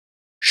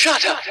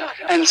Shut up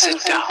and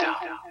sit down.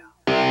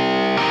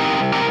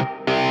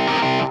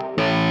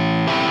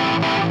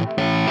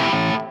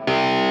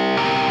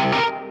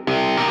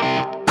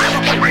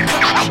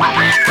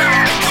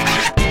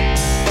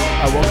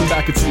 Welcome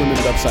back. It's the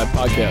Limited Upside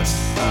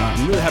Podcast.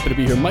 I'm really happy to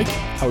be here. Mike,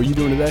 how are you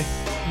doing today?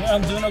 Yeah,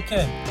 I'm doing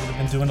okay. Would have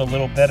been doing a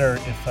little better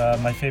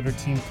if my favorite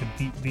team could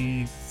beat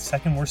the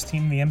second worst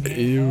team in the NBA.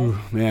 Ew,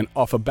 man.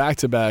 Off a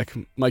back-to-back.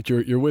 Mike,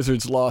 your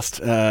Wizards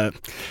lost the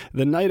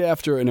night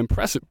after an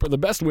impressive, for the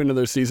best win of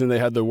their season, they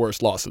had the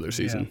worst loss of their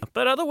season. Yeah.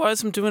 But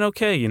otherwise, I'm doing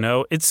okay. You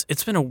know,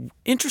 it's been an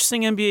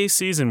interesting NBA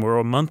season. We're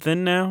a month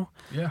in now.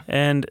 Yeah.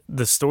 And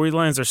the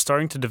storylines are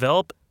starting to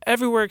develop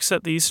everywhere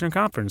except the Eastern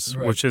Conference,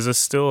 right, which is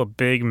still a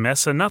big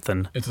mess of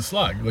nothing. It's a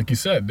slog. Like you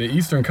said, the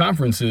Eastern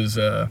Conference is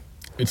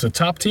it's a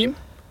top team,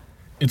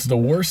 it's the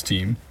worst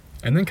team,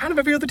 and then kind of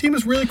every other team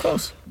is really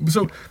close.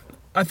 So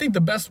I think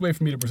the best way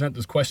for me to present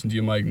this question to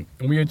you, Mike,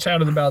 and we had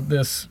chatted about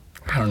this,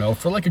 I don't know,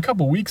 for like a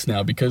couple weeks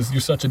now because you're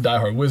such a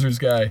diehard Wizards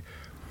guy.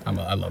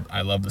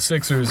 I love the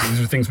Sixers.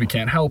 These are things we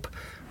can't help.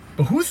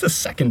 But who's the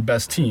second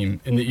best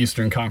team in the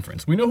Eastern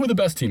Conference? We know who the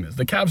best team is.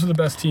 The Cavs are the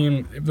best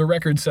team. If the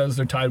record says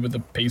they're tied with the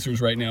Pacers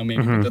right now,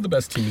 maybe, but they're the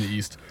best team in the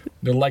East.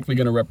 They're likely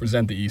going to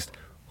represent the East.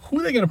 Who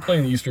are they going to play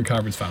in the Eastern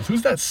Conference Finals?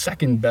 Who's that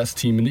second best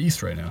team in the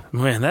East right now?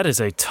 Man, that is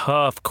a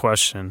tough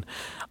question.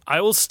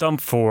 I will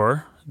stump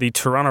for the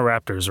Toronto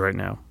Raptors right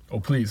now. Oh,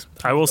 please.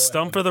 I will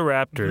stump for the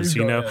Raptors.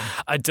 You know,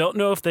 I don't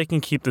know if they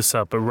can keep this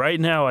up, but right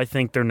now I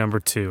think they're number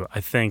 2. I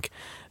think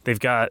they've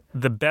got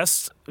the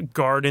best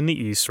guard in the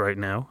East right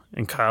now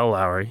in Kyle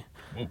Lowry.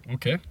 Oh,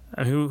 okay.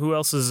 Who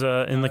else is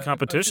in the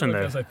competition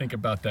there? As I think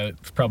about that,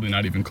 it's probably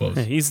not even close.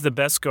 Yeah, he's the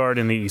best guard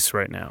in the East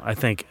right now. I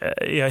think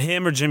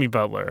him or Jimmy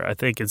Butler. I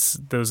think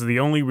those are the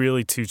only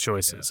really two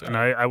choices, and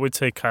I would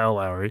take Kyle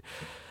Lowry.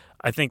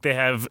 I think they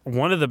have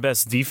one of the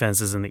best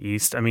defenses in the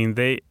East. I mean,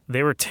 they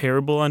were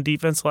terrible on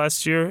defense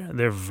last year.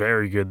 They're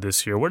very good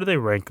this year. Where do they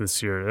rank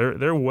this year?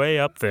 They're way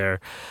up there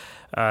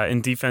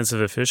in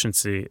defensive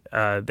efficiency.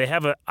 They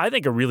have I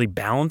think a really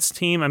balanced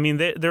team. I mean,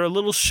 they're a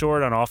little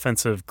short on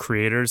offensive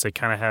creators. They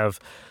kind of have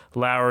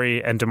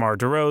Lowry and DeMar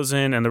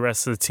DeRozan, and the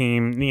rest of the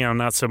team, you know,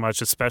 not so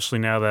much, especially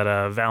now that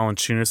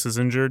Valanciunas is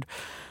injured.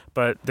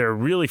 But they're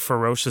really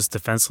ferocious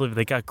defensively.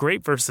 They got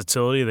great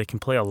versatility. They can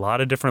play a lot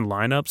of different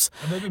lineups.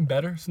 Have they been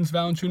better since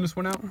Valanciunas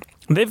went out?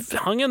 They've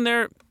hung in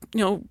there,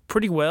 you know,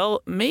 pretty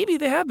well. Maybe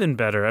they have been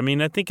better. I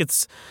mean, I think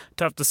it's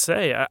tough to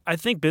say. I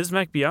think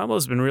Bismack Biyombo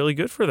has been really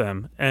good for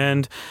them.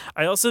 And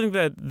I also think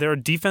that they're a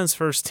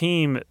defense-first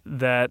team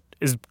that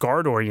is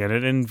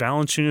guard-oriented, and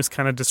Valanciunas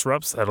kind of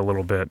disrupts that a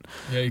little bit.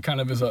 Yeah, he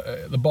kind of is.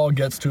 The ball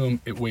gets to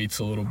him, it waits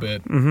a little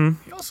bit.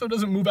 Mm-hmm. He also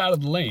doesn't move out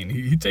of the lane.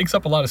 He takes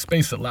up a lot of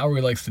space that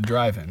Lowry likes to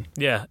drive in.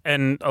 Yeah,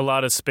 and a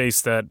lot of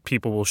space that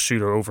people will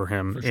shoot over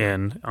him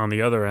in on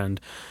the other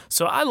end.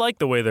 So I like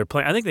the way they're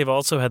playing. I think they've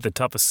also had the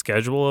toughest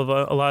schedule of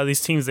a lot of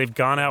these teams. They've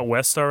gone out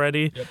west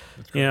already,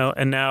 you know,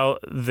 and now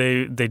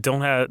they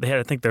don't have. They had,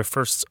 I think, their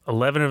first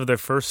 11 of their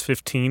first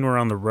 15 were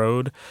on the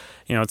road.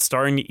 You know, it's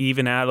starting to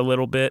even out a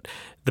little bit.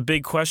 The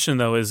big question,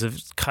 though, is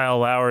if Kyle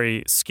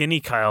Lowry, skinny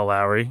Kyle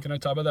Lowry. Can I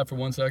talk about that for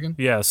 1 second?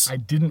 Yes.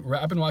 I've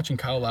been watching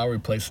Kyle Lowry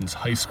play since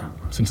high school,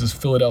 since his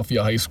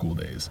Philadelphia high school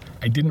days.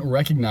 I didn't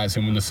recognize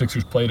him when the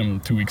Sixers played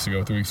him 2 weeks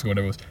ago, 3 weeks ago,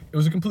 whatever it was. It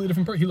was a completely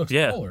different person. He looks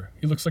taller.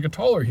 He looks like a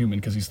taller human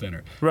because he's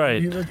thinner.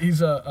 Right.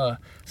 He's a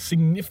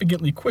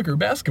significantly quicker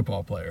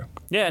basketball player.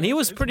 Yeah, and he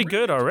was pretty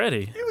good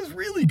already. He was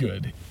really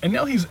good. And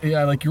now I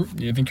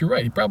think you're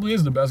right. He probably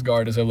is the best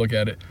guard as I look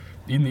at it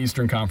in the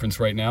Eastern Conference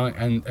right now,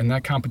 and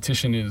that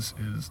competition is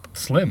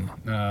slim.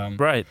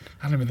 Right.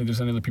 I don't even think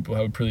there's any other people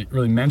I would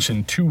really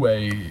mention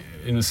two-way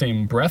in the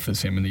same breath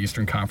as him in the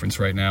Eastern Conference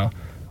right now,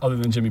 other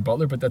than Jimmy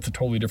Butler, but that's a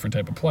totally different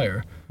type of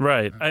player.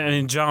 Right. I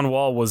mean, John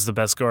Wall was the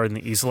best guard in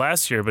the East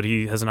last year, but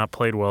he has not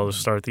played well to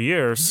start the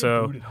year. Did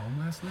so. you get booed at home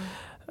last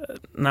night?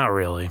 Not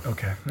really.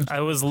 Okay.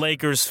 I was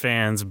Lakers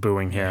fans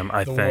booing him,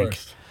 I the think.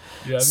 Worst.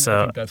 Yeah, I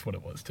think that's what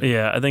it was, too.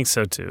 Yeah, I think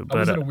so, too. I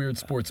was at a weird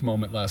sports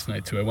moment last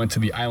night, too. I went to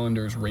the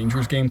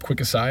Islanders-Rangers game,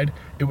 quick aside.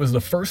 It was the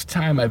first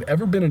time I've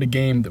ever been at a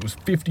game that was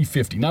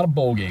 50-50, not a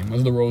bowl game. It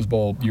was the Rose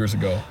Bowl years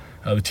ago,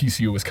 the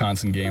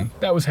TCU-Wisconsin game.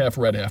 That was half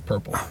red, half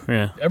purple.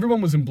 Yeah.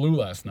 Everyone was in blue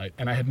last night,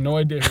 and I had no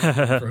idea who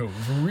was for who. It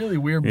was really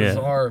weird,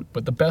 bizarre,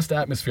 but the best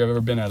atmosphere I've ever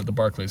been at the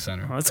Barclays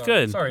Center. Well, that's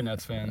good. Sorry,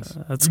 Nets fans.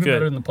 That's Even good.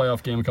 better than the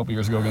playoff game a couple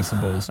years ago against the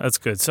Bulls. That's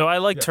good. So I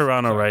like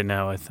Toronto right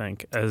now, I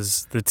think,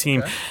 as the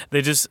team.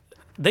 Okay.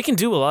 They can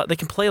do a lot. They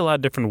can play a lot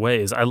of different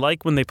ways. I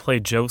like when they play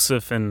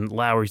Joseph and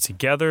Lowry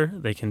together.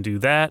 They can do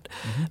that.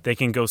 Mm-hmm. They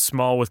can go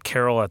small with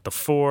Carroll at the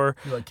 4.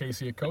 You like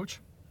Casey a coach?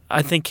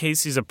 I think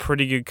Casey's a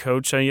pretty good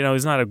coach. You know,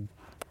 he's not a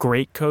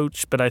great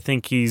coach, but I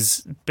think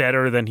he's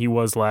better than he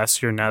was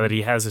last year now that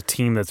he has a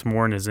team that's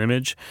more in his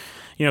image.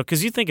 You know,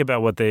 because you think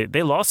about what they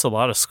lost a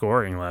lot of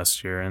scoring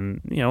last year,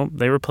 and, you know,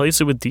 they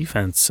replaced it with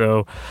defense.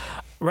 So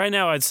right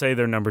now I'd say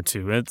they're number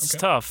 2. It's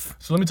tough.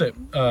 So let me tell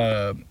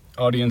you,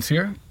 audience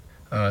here,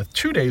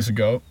 2 days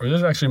ago, or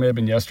this actually may have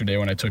been yesterday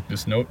when I took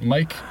this note,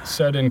 Mike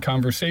said in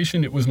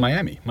conversation it was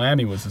Miami.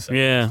 Miami was the second.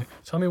 Yeah.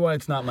 Tell me why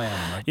it's not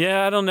Miami, Mike.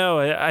 Yeah, I don't know.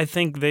 I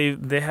think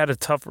they had a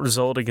tough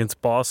result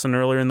against Boston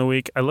earlier in the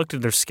week. I looked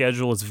at their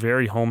schedule; it's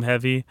very home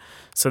heavy,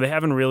 so they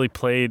haven't really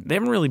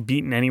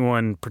beaten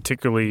anyone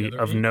particularly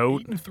of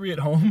note. 8-3 at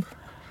home,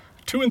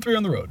 2-3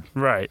 on the road.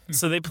 Right.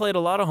 So they played a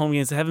lot of home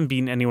games. They haven't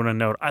beaten anyone of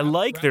note. I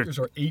like their. Raptors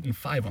are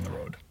 8-5 on the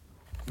road.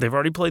 They've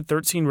already played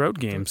 13 road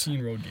games.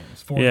 13 road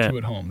games, 4-2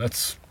 at home.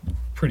 That's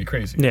pretty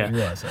crazy. Yeah. I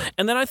realize that.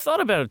 And then I thought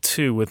about it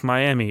too with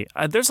Miami.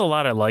 There's a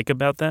lot I like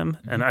about them,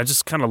 and I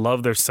just kind of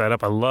love their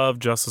setup. I love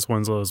Justice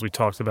Winslow, as we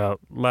talked about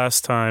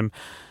last time.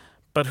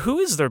 But who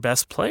is their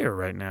best player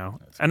right now?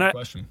 That's a good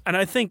question. And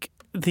I think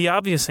the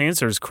obvious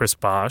answer is Chris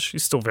Bosh.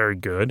 He's still very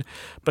good.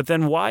 But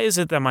then why is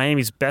it that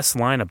Miami's best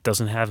lineup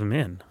doesn't have him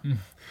in?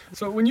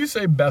 So when you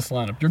say best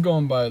lineup, you're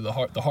going by the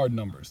hard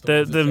numbers. The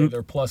ones that say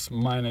they're plus,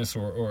 minus,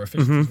 or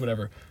efficiencies,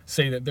 whatever.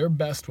 Say that they're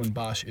best when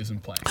Bosh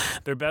isn't playing.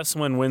 They're best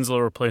when Winslow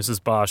replaces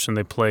Bosh and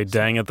they play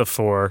Deng at the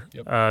 4.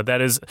 Yep. That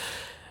is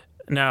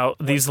now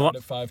these.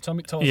 At 5. Tell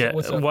us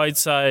what's that?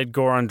 Whiteside,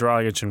 Goran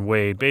Dragic, and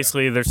Wade.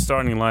 Basically, their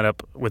starting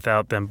lineup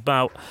without them,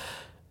 about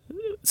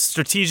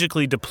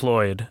strategically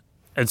deployed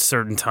at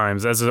certain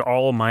times, as are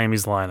all of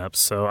Miami's lineups.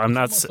 So I'm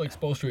not. Almost like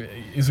Spoelstra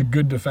is a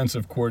good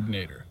defensive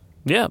coordinator.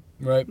 Yeah.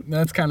 Right?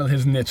 That's kind of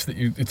his niche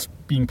it's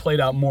being played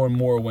out more and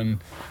more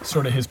when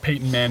sort of his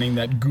Peyton Manning,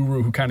 that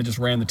guru who kind of just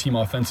ran the team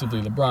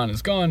offensively, LeBron,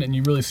 is gone, and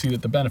you really see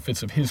that the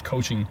benefits of his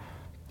coaching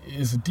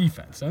is a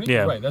defense. I think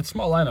you're right. That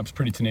small lineup's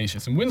pretty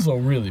tenacious, and Winslow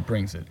really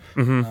brings it.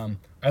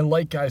 I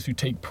like guys who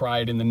take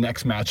pride in the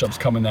next matchups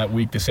coming that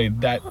week to say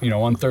that,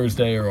 on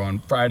Thursday or on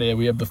Friday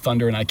we have the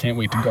Thunder and I can't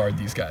wait to guard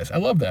these guys. I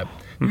love that.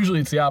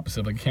 Usually it's the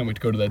opposite. Like, I can't wait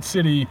to go to that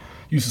city.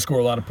 Used to score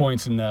a lot of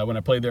points when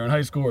I played there in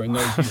high school or in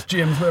those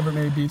gyms, whatever it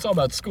may be. It's all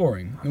about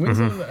scoring. And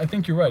Winslow, I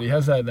think you're right. He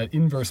has that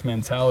inverse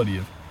mentality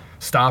of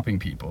stopping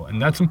people.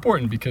 And that's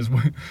important because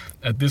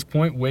at this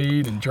point,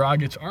 Wade and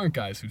Dragic aren't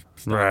guys who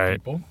stop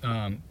people.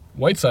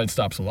 Whiteside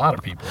stops a lot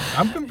of people.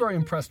 I've been very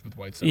impressed with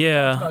Whiteside.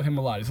 Yeah. I've thought him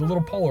a lot. He's a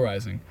little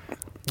polarizing.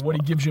 What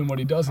he gives you and what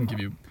he doesn't give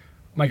you.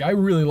 Mike, I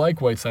really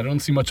like Whiteside. I don't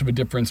see much of a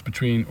difference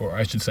between, or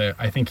I should say,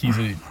 I think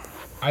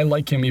I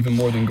like him even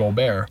more than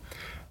Gobert.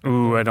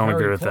 Ooh, I don't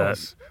agree with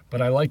that.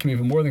 But I like him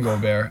even more than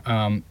Gobert.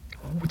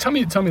 Tell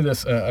me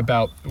this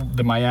about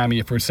the Miami.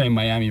 If we're saying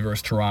Miami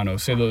versus Toronto,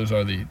 say those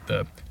are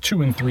the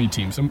 2 and 3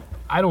 teams.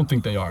 I don't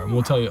think they are. And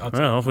we'll tell you.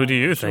 Who do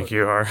you think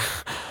you are?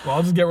 Well,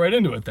 I'll just get right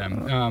into it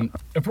then.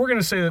 If we're going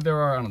to say that there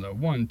are,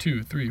 1,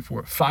 2, 3,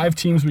 4, 5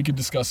 teams we could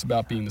discuss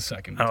about being the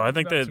second. Oh, I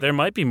think that there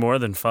might be more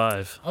than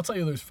 5. I'll tell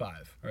you there's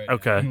 5. Right?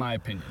 Okay. In my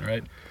opinion,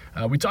 right?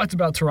 We talked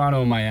about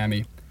Toronto and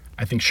Miami.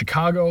 I think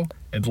Chicago,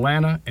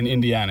 Atlanta, and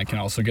Indiana can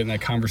also get in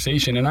that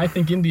conversation. And I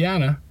think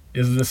Indiana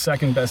is the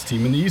second best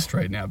team in the East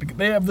right now because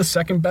they have the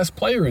second best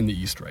player in the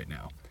East right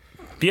now.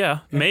 Yeah,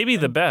 maybe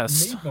the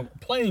best.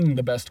 Playing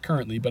the best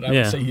currently, but I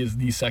would say he is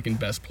the second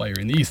best player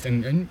in the East.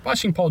 And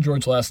watching Paul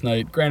George last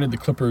night, granted the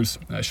Clippers,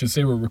 I should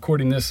say we're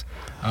recording this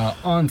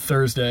on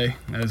Thursday,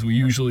 as we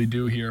usually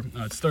do here.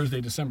 It's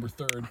Thursday, December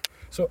 3rd.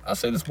 So I'll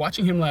say this,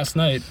 watching him last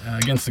night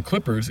against the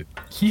Clippers,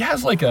 he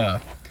has like a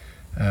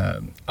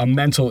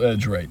mental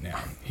edge right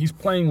now. He's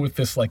playing with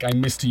this like I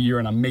missed a year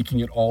and I'm making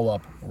it all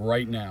up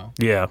right now.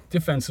 Yeah.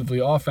 Defensively,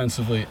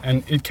 offensively,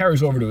 and it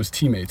carries over to his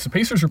teammates. The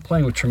Pacers are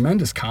playing with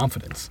tremendous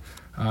confidence.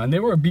 And they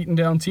were a beaten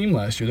down team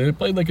last year. They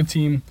played like a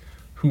team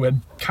who had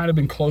kind of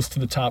been close to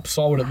the top,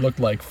 saw what it looked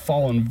like,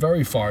 fallen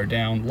very far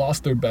down,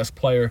 lost their best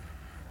player.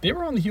 They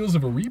were on the heels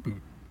of a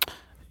reboot.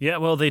 Yeah,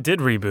 well, they did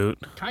reboot.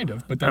 Kind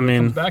of, but then it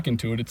comes back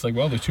into it. It's like,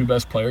 well, their 2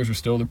 best players are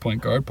still their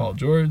point guard, Paul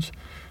George.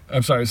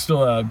 I'm sorry,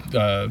 still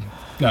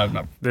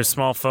their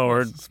small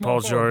forward,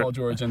 Paul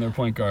George, and their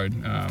point guard.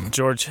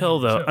 George Hill,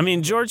 though. I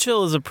mean, George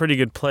Hill is a pretty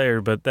good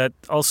player, but that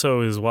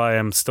also is why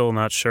I'm still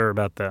not sure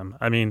about them.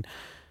 I mean,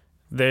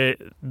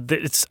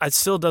 it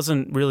still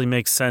doesn't really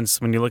make sense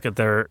when you look at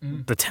the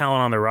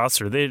talent on their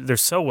roster. They're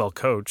so well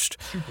coached,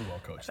 super well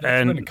coached.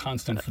 That's been a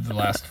constant for the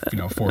last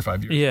 4 or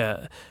 5 years.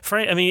 Yeah,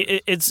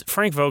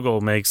 Frank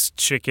Vogel makes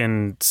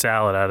chicken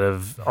salad out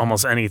of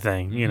almost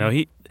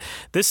anything.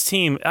 This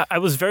team, I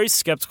was very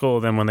skeptical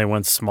of them when they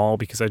went small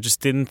because I just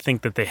didn't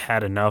think that they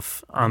had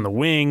enough on the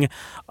wing,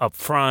 up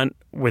front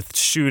with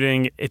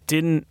shooting.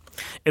 It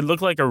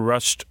looked like a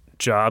rushed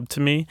job to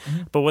me.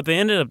 But what they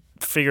ended up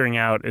figuring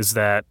out is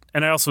that,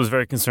 and I also was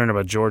very concerned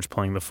about George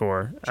playing the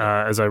 4.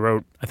 As I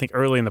wrote, I think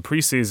early in the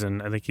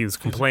preseason, I think he was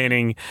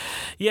complaining.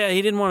 Yeah,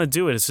 he didn't want to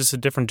do it. It's just a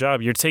different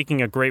job. You're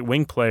taking a great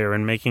wing player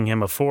and making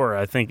him a 4.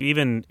 I think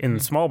even in the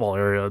small ball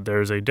area,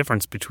 there's a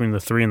difference between the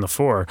 3 and the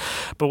 4.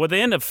 But what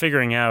they end up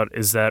figuring out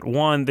is that,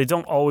 one, they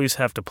don't always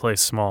have to play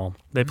small.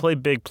 They play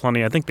big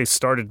plenty. I think they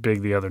started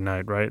big the other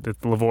night, right?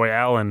 Lavoy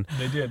Allen.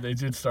 They did. They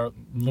did start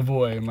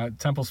Lavoy, my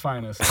Temple's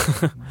finest.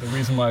 The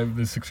reason why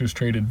the Sixers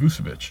traded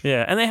Vucevic.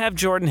 Yeah, and they have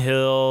Jordan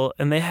Hill,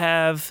 and they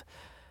have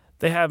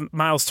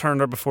Miles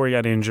Turner before he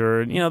got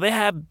injured. They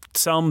have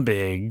some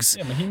bigs.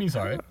 Yeah, Mahimi's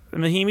all right.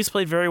 Mahimi's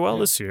played very well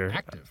this year.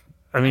 Active.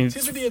 I mean,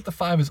 activity at the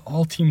 5 is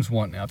all teams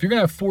want now. If you're going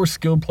to have 4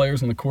 skilled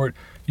players on the court,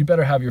 you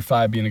better have your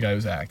 5 being a guy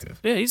who's active.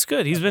 yeah, he's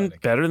good. He's been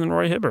better than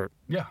Roy Hibbert.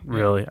 Yeah.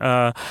 Really.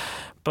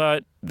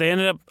 But they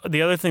ended up.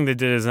 The other thing they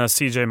did is now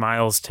C.J.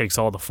 Miles takes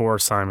all the 4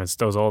 assignments,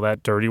 does all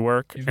that dirty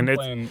work, He's been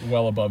playing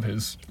well above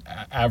his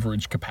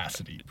average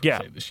capacity per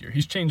se this year.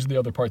 He's changed the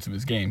other parts of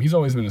his game. He's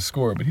always been a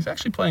scorer, but he's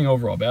actually playing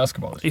overall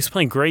basketball this year. He's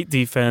playing great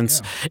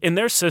defense. Yeah. In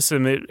their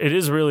system, it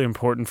is really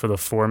important for the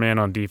 4-man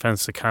on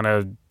defense to kind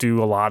of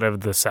do a lot of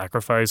the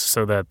sacrifice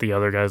so that the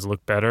other guys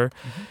look better.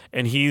 Mm-hmm.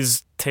 And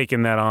he's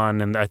taken that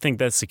on, and I think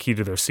that's the key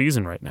to their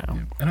season right now.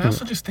 Yeah. And I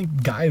also just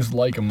think guys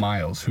like a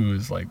Miles, who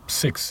is like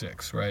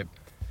 6'6", right?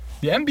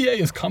 The NBA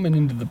is coming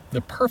into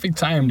the perfect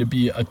time to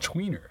be a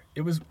tweener.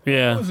 It was,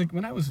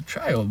 when I was a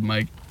child,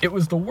 Mike, it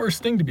was the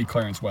worst thing to be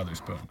Clarence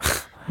Weatherspoon.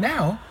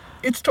 Now,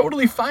 it's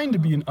totally fine to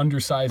be an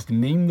undersized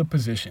name the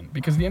position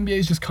because the NBA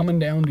is just coming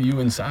down to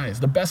you in size.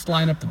 The best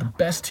lineup that the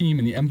best team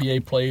in the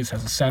NBA plays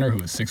has a center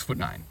who is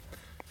 6'9".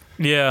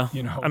 Yeah,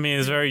 I mean,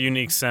 it's a very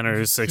unique center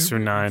who's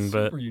 6'9",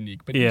 but super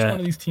unique. But each one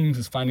of these teams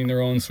is finding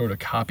their own sort of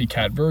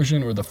copycat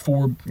version, or the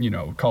 4,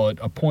 call it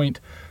a point,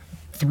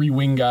 3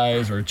 wing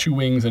guys, or 2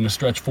 wings and a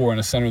stretch 4 and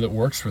a center that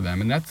works for them,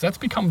 and that's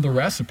become the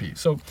recipe.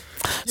 So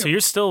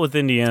you're still with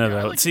Indiana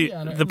though. Like See,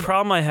 Indiana, the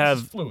problem I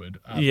have, fluid,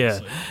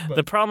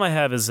 the problem I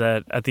have is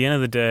that at the end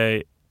of the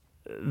day,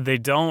 they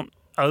don't.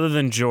 Other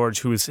than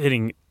George, who is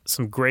hitting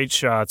some great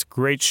shots,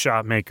 great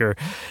shot maker,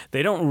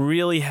 they don't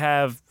really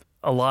have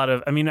a lot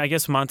of. I mean, I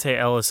guess Monte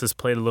Ellis has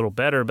played a little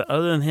better, but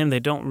other than him, they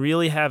don't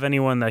really have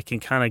anyone that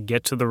can kind of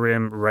get to the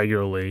rim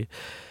regularly.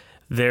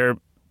 Their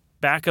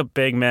backup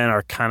big men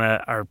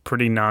are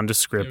pretty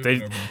nondescript.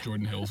 They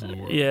Jordan Hills of the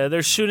world. Yeah,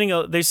 they're shooting.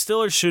 They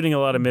still are shooting a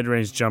lot of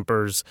mid-range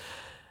jumpers,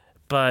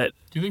 but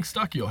do you think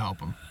Stuckey will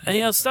help him? And,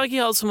 Stuckey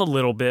helps him a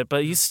little bit,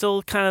 but he's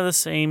still kind of the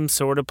same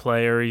sort of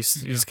player.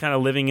 He's kind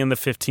of living in the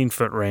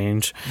 15-foot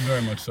range.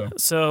 Very much so.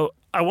 So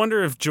I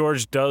wonder if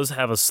George does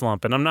have a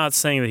slump, and I'm not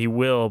saying that he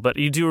will, but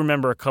you do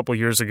remember a couple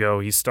years ago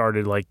he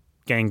started like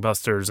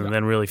gangbusters and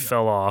then really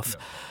fell off.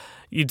 Yeah.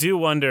 You do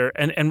wonder,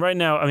 and right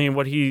now, I mean,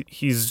 what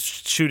he's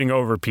shooting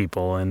over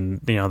people,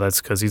 and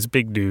that's because he's a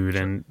big dude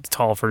and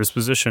tall for his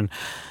position.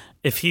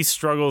 If he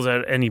struggles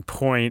at any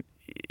point,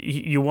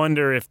 you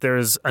wonder if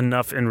there's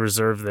enough in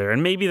reserve there,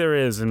 and maybe there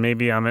is, and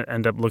maybe I'm gonna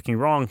end up looking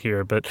wrong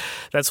here. But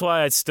that's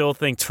why I still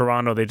think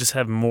Toronto. They just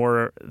have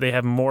more. They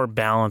have more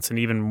balance and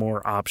even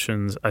more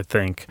options, I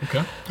think.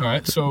 Okay, all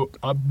right. So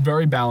a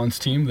very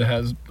balanced team that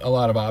has a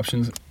lot of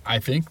options. I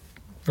think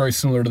very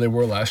similar to they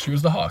were last year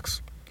is the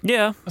Hawks.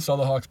 Yeah. I saw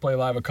the Hawks play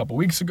live a couple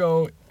weeks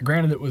ago.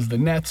 Granted, it was the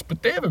Nets,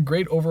 but they have a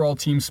great overall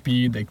team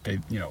speed. They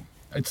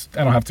I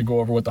don't have to go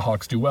over what the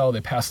Hawks do well. They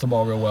pass the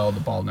ball real well. The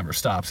ball never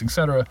stops,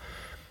 etc.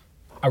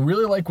 I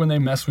really like when they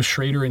mess with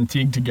Schrader and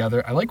Teague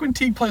together. I like when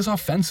Teague plays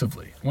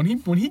offensively. When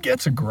he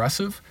gets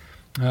aggressive.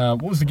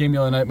 What was the game the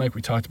other night, Mike?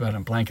 We talked about it.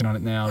 I'm blanking on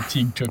it now.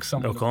 Teague took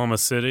some. Oklahoma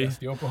City? Yes,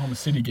 the Oklahoma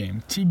City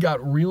game. Teague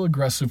got real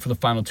aggressive for the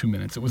final 2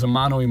 minutes. It was a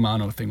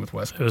mano-a-mano thing with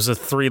Westbrook. It was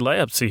 3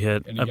 layups he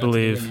hit, and he I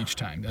believe. Each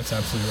time. That's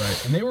absolutely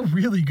right. And they were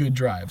really good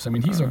drives. I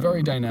mean, he's a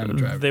very dynamic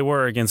driver. They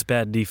were against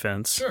bad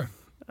defense. Sure.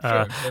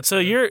 So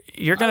you're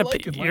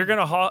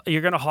gonna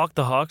hawk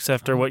the Hawks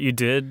after what you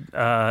did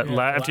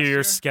after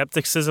your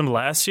skepticism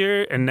last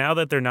year, and now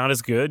that they're not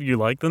as good, you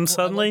like them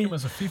suddenly. I like them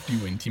as a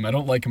 50-win team. I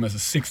don't like them as a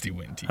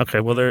 60-win team. Okay,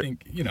 well I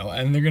think,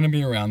 and they're going to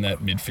be around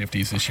that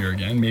mid-50s this year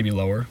again, maybe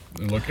lower.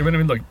 Look,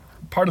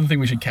 part of the thing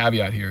we should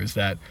caveat here is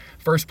that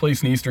first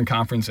place in the Eastern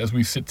Conference, as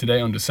we sit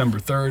today on December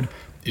 3rd,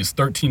 is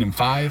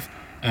 13-5,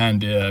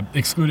 and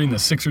excluding the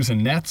Sixers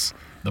and Nets.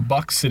 The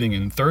Bucks, sitting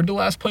in third to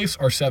last place,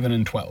 are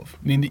 7-12. I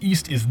mean, the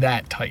East is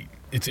that tight.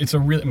 It's a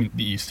real. I mean,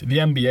 the East, the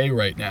NBA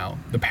right now,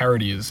 the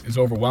parity is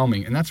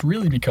overwhelming, and that's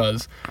really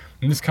because,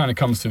 and this kind of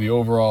comes to the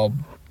overall,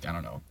 I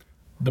don't know,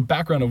 the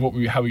background of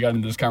how we got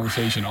into this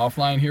conversation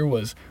offline here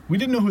was we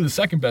didn't know who the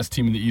second best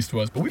team in the East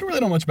was, but we don't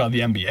really know much about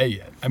the NBA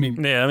yet. I mean,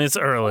 it's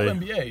early.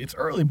 It's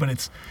early, but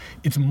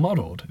it's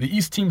muddled. The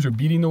East teams are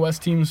beating the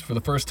West teams for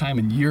the first time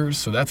in years,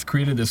 so that's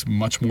created this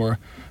much more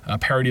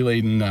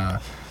parity-laden.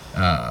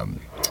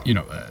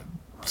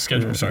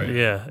 Schedule. Sorry.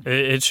 Yeah,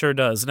 it sure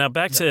does. Now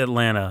back to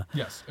Atlanta.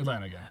 Yes,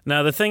 Atlanta again.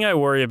 Now the thing I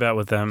worry about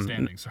with them.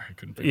 Standing. Sorry, I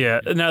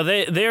couldn't. Now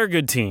they are a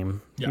good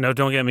team. Yeah. No,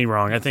 don't get me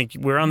wrong. I think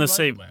we're on the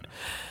same. Atlanta.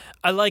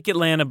 I like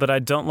Atlanta, but I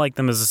don't like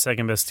them as the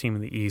second best team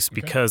in the East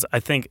because I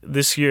think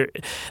this year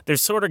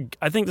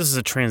I think this is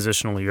a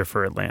transitional year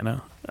for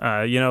Atlanta.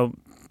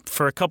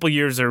 For a couple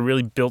years they're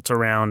really built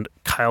around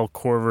Kyle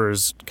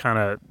Korver's kind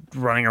of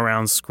running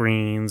around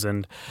screens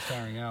and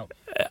firing out.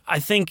 I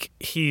think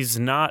he's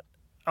not.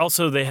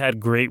 Also, they had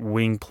great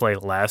wing play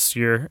last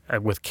year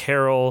with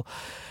Carroll.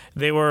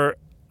 They were,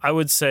 I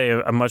would say,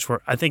 a much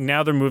more. I think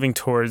now they're moving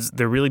towards.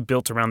 They're really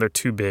built around their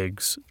two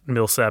bigs,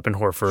 Millsap and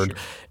Horford,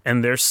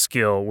 and their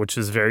skill, which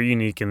is very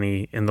unique in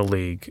the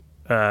league.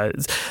 I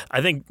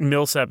think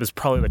Millsap is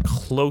probably the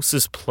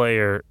closest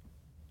player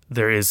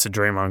there is to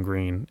Draymond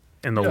Green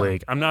in the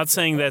league. I'm not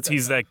saying that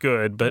he's that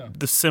good, but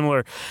the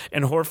similar.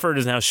 And Horford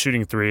is now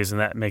shooting threes, and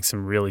that makes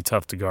him really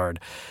tough to guard.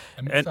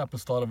 And Millsap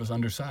was thought of as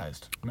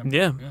undersized.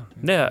 Yeah,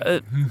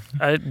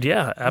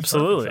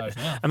 absolutely.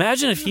 Yeah.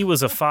 Imagine if he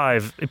was a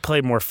 5, he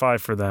played more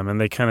 5 for them,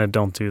 and they kind of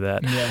don't do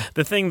that. Yeah.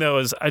 The thing, though,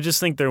 is I just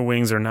think their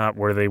wings are not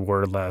where they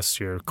were last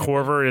year.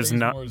 Korver is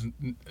not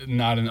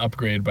an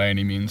upgrade by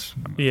any means.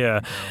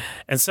 Yeah,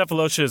 and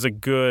Cephalosha is a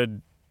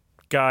good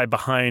guy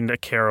behind a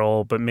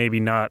Carroll, but maybe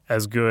not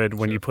as good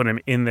when you put him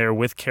in there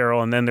with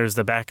Carroll, and then there's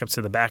the backup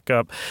to the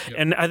backup. Yep.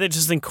 And I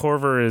just think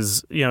Korver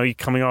is, he's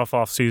coming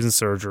off-season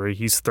surgery.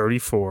 He's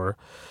 34.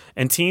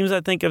 And teams,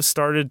 I think, have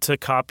started to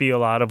copy a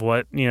lot of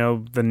what,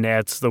 the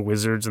Nets, the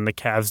Wizards, and the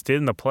Cavs did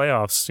in the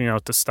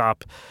playoffs, to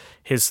stop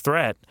his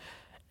threat.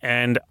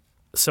 And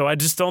so I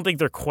just don't think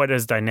they're quite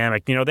as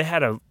dynamic. They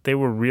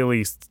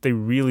really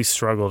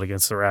struggled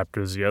against the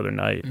Raptors the other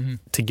night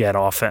to get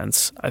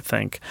offense, I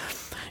think.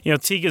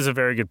 Teague is a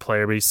very good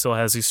player, but he still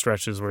has these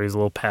stretches where he's a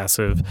little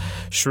passive.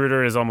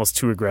 Schroeder is almost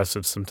too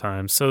aggressive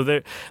sometimes. So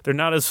they're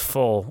not as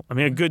full. I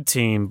mean, a good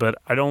team, but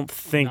I don't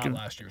think not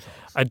last year's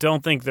Hawks. I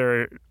don't think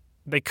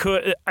they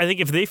could. I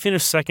think if they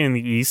finish second in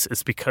the East,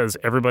 it's because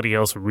everybody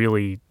else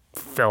really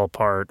fell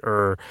apart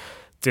or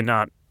did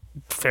not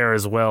fare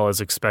as well as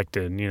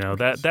expected.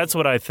 That's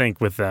what I think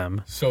with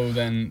them. So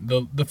then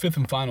the fifth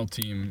and final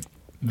team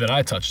that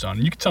I touched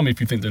on, you can tell me if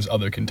you think there's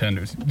other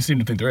contenders. You seem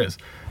to think there is.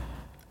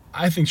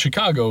 I think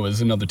Chicago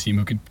is another team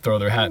who could throw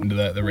their hat into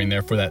the ring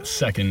there for that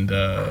second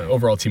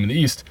overall team in the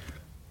East.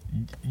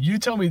 You're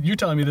telling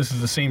me this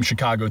is the same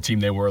Chicago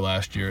team they were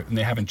last year, and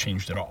they haven't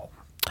changed at all.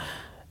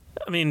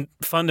 I mean,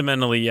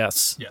 fundamentally,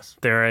 yes. Yes.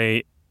 They're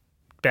a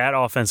bad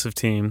offensive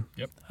team,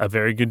 a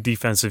very good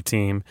defensive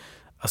team,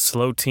 a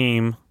slow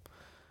team,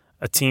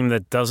 a team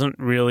that doesn't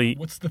really...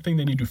 What's the thing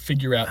they need to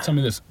figure out? Tell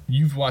me this.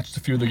 You've watched a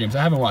few of their games.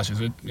 I haven't watched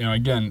it.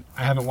 Again,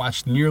 I haven't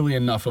watched nearly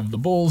enough of the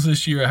Bulls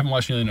this year. I haven't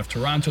watched nearly enough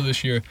Toronto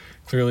this year.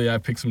 Clearly, I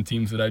picked some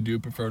teams that I do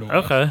prefer to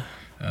watch. Okay.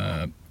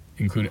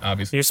 Including,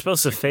 obviously... You're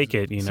supposed to fake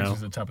it,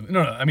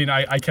 No. I mean,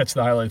 I catch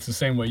the highlights the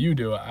same way you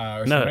do,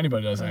 or same way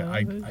anybody does.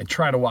 I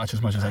try to watch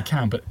as much as I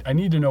can, but I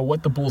need to know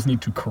what the Bulls need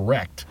to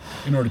correct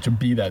in order to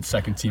be that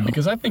second team,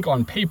 because I think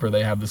on paper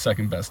they have the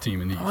second best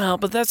team in the East. Well,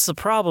 but that's the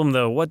problem,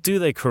 though. What do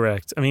they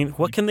correct? I mean,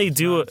 what can they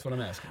do? That's what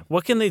I'm asking.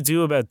 What can they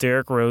do about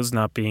Derrick Rose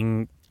not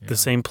being the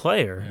same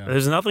player? Yeah.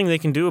 There's nothing they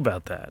can do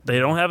about that. They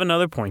don't have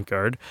another point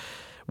guard.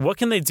 What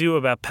can they do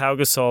about Pau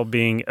Gasol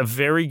being a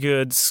very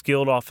good,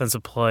 skilled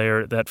offensive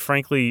player that,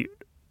 frankly,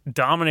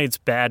 dominates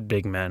bad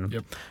big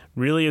men,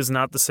 really is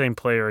not the same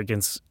player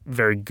against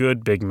very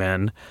good big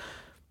men,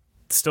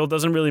 still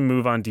doesn't really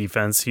move on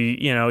defense.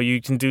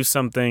 You can do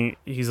something.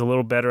 He's a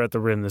little better at the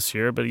rim this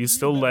year, but he's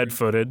still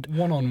lead-footed.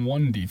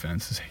 One-on-one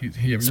defense.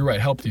 You're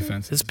right, help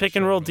defense. His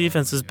pick-and-roll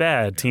defense is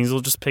bad. Teams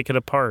will just pick it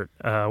apart.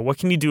 What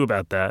can you do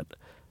about that?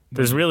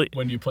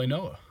 When do you play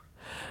Noah?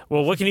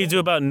 Well, what can you do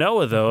about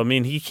Noah, though? I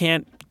mean, he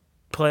can't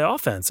play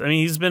offense. I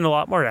mean, he's been a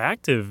lot more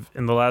active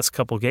in the last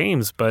couple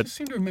games, but... I just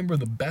seem to remember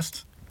the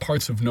best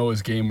parts of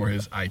Noah's game were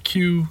his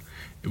IQ,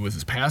 it was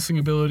his passing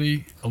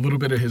ability, a little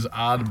bit of his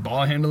odd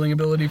ball handling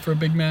ability for a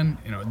big man,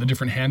 the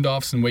different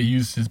handoffs and the way he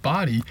used his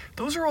body.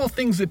 Those are all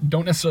things that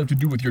don't necessarily have to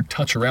do with your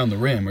touch around the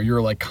rim or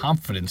your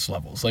confidence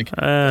levels. Those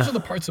are the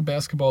parts of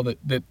basketball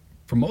that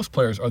for most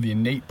players are the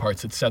innate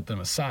parts that set them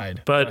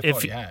aside. But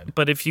if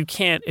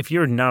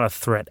you're not a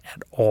threat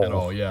at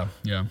all, yeah.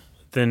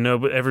 Then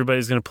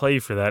everybody's going to play you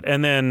for that.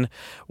 And then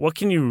what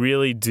can you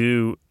really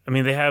do? I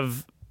mean, they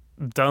have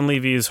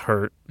Dunleavy is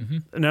hurt.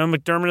 Now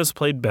McDermott has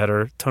played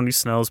better. Tony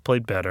Snell has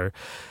played better.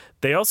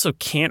 They also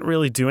can't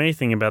really do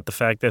anything about the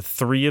fact that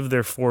 3 of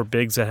their 4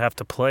 bigs that have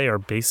to play are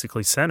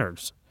basically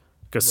centers.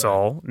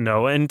 Gasol,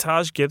 Noah, and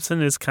Taj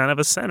Gibson is kind of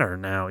a center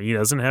now. He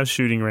doesn't have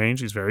shooting range.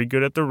 He's very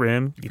good at the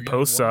rim. He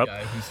posts up.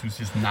 Guy who's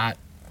just not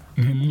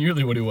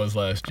nearly what he was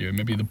last year.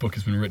 Maybe the book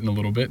has been written a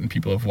little bit and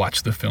people have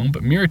watched the film,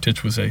 but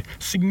Mirotic was a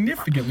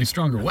significantly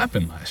stronger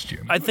weapon last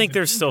year. I think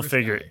they're still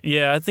figuring.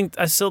 Yeah,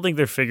 I still think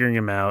they're figuring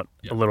him out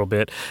a little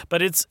bit.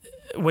 But it's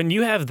when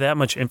you have that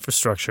much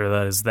infrastructure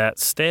that is that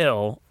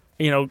stale,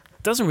 it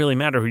doesn't really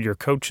matter who your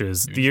coach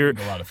is. You're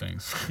a lot of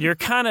things. You're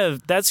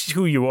that's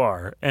who you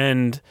are.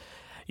 And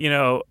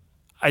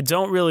I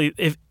don't really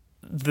if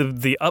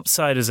the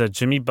upside is that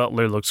Jimmy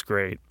Butler looks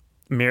great.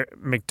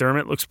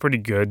 McDermott looks pretty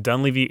good.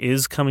 Dunleavy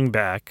is coming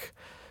back,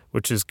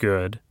 which is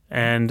good.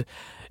 And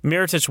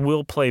Mirotic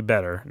will play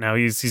better. Now,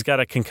 he's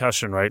got a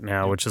concussion right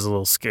now, which is a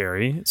little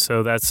scary.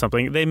 So that's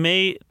something. They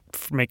may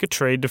make a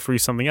trade to free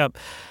something up.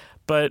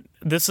 But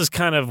this is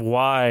kind of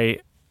why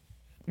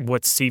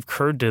what Steve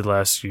Kerr did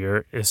last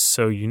year is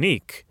so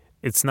unique.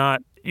 It's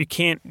not... You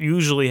can't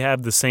usually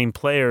have the same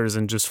players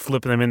and just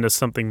flip them into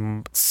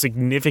something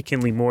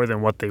significantly more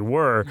than what they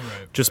were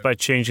by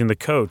changing the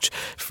coach.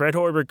 Fred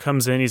Hoiberg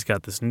comes in. He's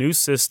got this new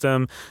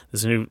system,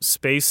 this new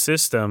space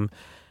system.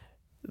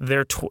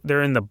 They're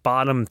in the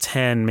bottom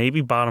 10, maybe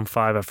bottom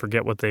 5. I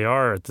forget what they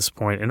are at this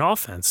point in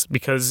offense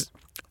because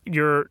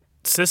your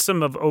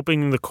system of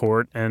opening the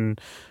court and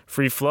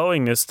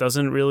free-flowingness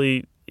doesn't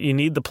really you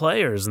need the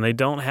players, and they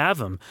don't have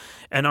them.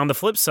 And on the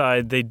flip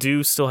side, they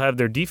do still have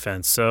their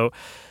defense. So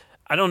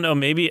I don't know.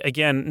 Maybe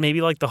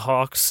like the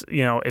Hawks.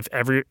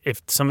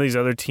 If some of these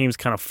other teams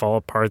kind of fall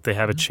apart, they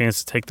have a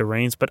chance to take the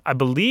reins. But I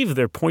believe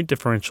their point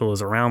differential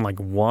is around like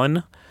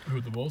 1.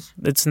 Who, the Bulls?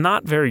 It's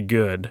not very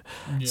good.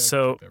 Yeah,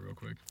 so that real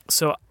quick.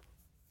 so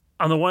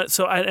on the one,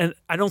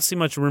 I don't see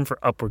much room for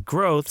upward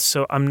growth.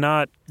 So I'm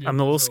a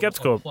little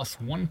skeptical. Plus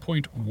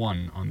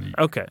 1.1 on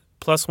the. Okay,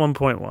 plus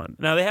 1.1.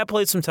 Now they have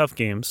played some tough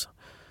games.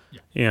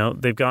 Yeah.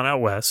 They've gone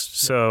out west.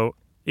 So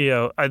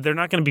they're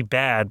not going to be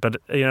bad. But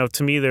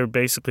to me, they're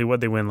basically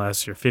what they win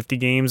last year: 50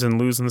 games and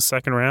lose in the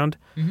second round.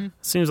 Mm-hmm.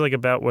 Seems like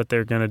about what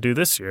they're going to do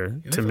this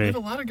year to me. They have a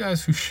lot of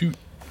guys who shoot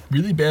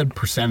really bad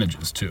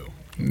percentages too.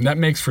 And that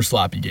makes for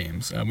sloppy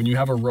games. When you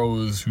have a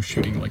Rose who's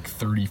shooting like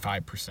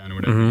 35% or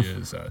whatever he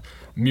is,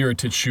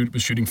 Mirotic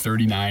was shooting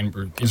 39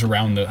 or is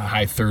around the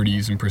high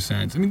 30s in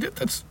percent. I mean,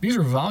 these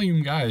are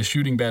volume guys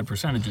shooting bad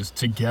percentages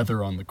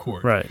together on the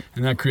court, right?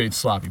 And that creates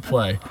sloppy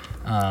play.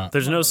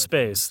 There's no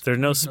space. There's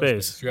no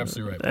space. You're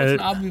absolutely right. Well, it's an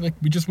oddly,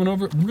 we just went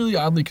over, really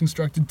oddly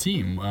constructed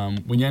team.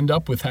 When you end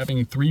up with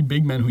having 3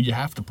 big men who you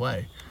have to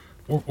play.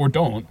 Or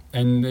don't,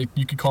 and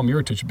you could call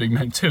Mirotic a big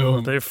man too.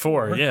 They're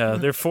 4, yeah.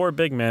 They're 4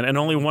 big men, and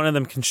only one of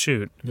them can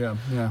shoot. Yeah,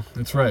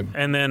 that's right.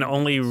 And then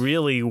only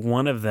really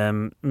 2 of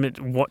them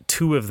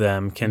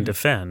can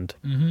defend.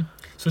 Mm-hmm.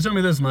 So tell me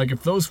this, Mike,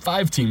 if those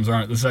 5 teams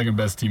aren't the second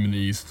best team in the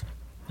East,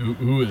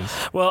 who is?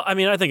 Well, I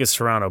mean, I think it's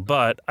Toronto,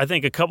 but I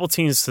think a couple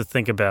teams to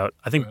think about.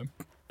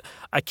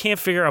 I can't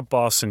figure out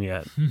Boston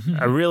yet.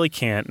 I really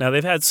can't. Now,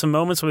 they've had some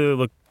moments where they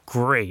look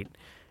great.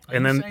 Are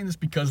you saying this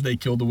because they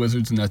killed the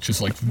Wizards and that's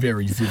just like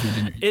very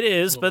vivid? It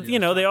is, but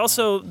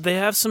they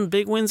have some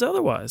big wins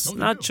otherwise.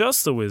 Not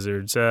just the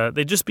Wizards.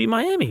 They just beat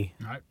Miami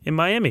in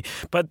Miami.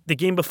 But the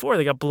game before,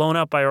 they got blown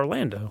out by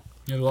Orlando.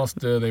 Yeah, they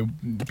lost. They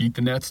beat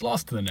the Nets,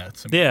 lost to the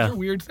Nets. I mean, those are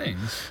weird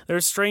things. They're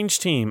a strange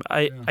team.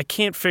 I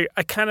can't figure.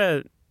 I kind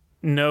of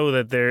know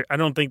that I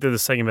don't think they're the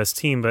second best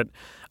team, but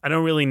I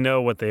don't really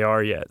know what they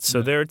are yet.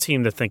 So they're a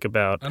team to think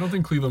about. I don't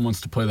think Cleveland wants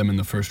to play them in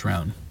the first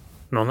round.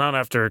 No, not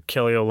after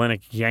Kelly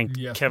Olynyk yanked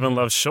Kevin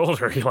Love's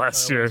shoulder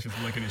last year. Just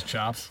licking his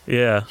chops.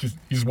 Yeah. You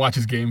just watch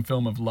his game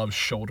film of Love's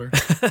shoulder. Oh,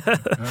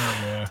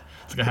 yeah.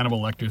 It's like a Hannibal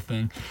Lecter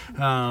thing.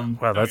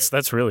 Wow,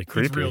 that's really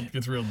creepy.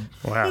 It's real.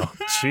 Wow.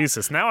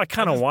 Jesus. Now I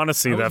kind of want to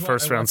see that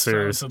first-round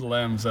series. I watched the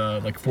Lambs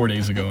like 4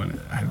 days ago, and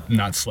I have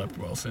not slept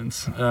well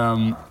since.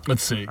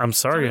 Let's see. I'm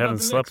sorry you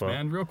haven't slept well.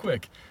 Man, real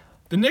quick.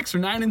 The Knicks are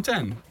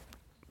 9-10.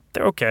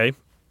 They're okay.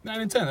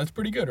 9-10. That's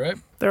pretty good, right?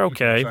 They're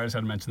okay. Sorry, I just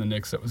had to mention the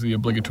Knicks. That was the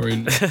obligatory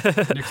Knicks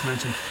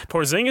mention.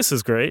 Porzingis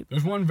is great.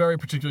 There's one very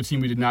particular team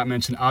we did not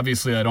mention.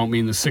 Obviously, I don't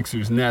mean the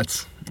Sixers,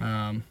 Nets.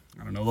 I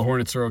don't know. The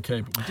Hornets are okay,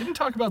 but we didn't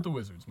talk about the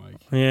Wizards, Mike.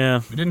 Yeah.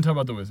 We didn't talk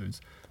about the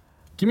Wizards.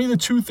 Give me the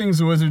 2 things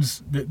the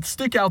Wizards that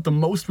stick out the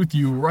most with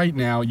you right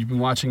now. You've been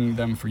watching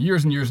them for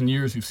years and years and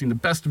years. You've seen the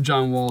best of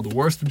John Wall, the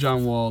worst of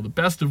John Wall, the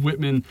best of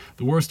Whitman,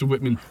 the worst of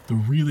Whitman, the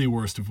really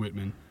worst of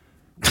Whitman.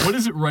 What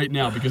is it right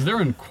now? Because they're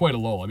in quite a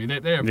lull. I mean,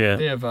 they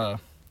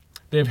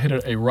have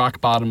hit a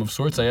rock bottom of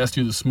sorts. I asked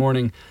you this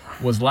morning,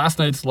 was last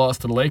night's loss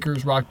to the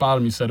Lakers rock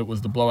bottom? You said it was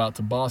the blowout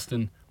to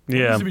Boston. What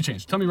needs to be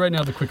changed? Tell me right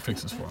now the quick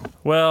fixes for them.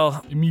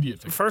 Well, immediate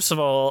fixes. First of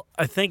all,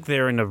 I think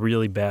they're in a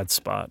really bad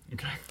spot.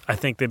 Okay. I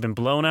think they've been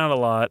blown out a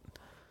lot.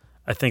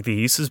 I think the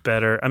East is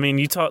better. I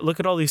mean, look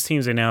at all these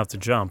teams they now have to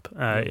jump.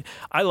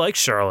 I like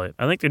Charlotte.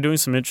 I think they're doing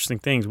some interesting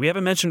things. We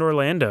haven't mentioned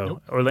Orlando.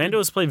 Nope. Orlando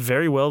has played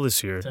very well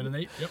this year.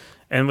 10-8, yep.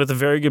 And with a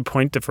very good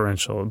point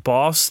differential.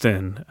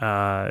 Boston,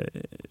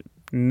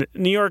 New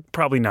York,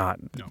 probably not.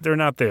 No. They're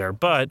not there.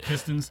 But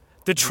Pistons,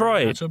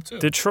 Detroit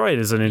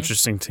is an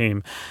interesting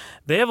team.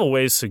 They have a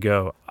ways to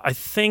go. I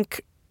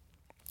think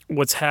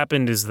what's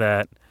happened is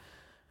that,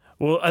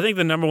 I think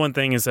the number one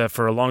thing is that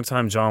for a long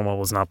time, John Wall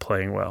was not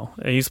playing well.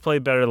 And he's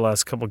played better the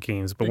last couple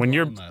games. But when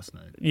your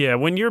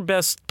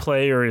best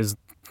player is,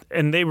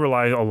 and they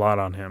rely a lot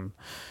on him,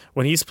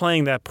 when he's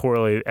playing that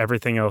poorly,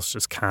 everything else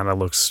just kind of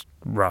looks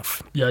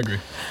rough. Yeah, I agree.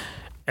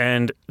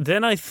 And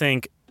then I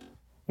think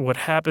what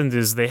happened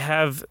is they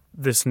have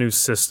this new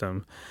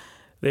system.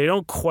 They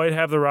don't quite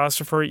have the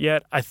roster for it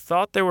yet. I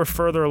thought they were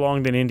further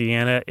along than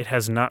Indiana. It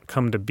has not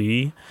come to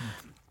be.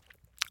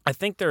 I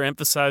think they're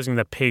emphasizing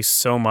the pace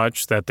so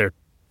much that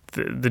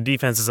the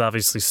defense has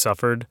obviously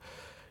suffered.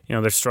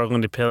 They're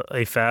struggling to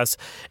play fast.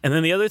 And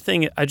then the other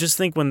thing, I just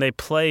think when they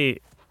play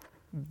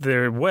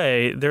their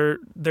way,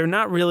 they're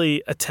not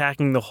really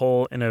attacking the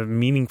hole in a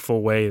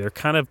meaningful way. They're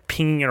kind of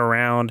pinging it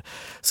around.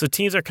 So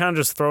teams are kind of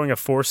just throwing a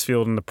force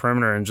field in the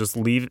perimeter and just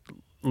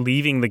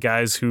leaving the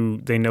guys who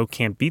they know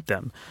can't beat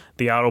them.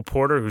 The Otto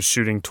Porter, who's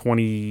shooting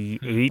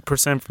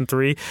 28% from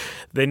 3,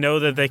 they know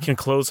that they can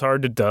close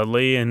hard to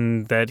Dudley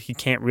and that he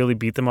can't really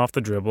beat them off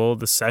the dribble.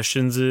 The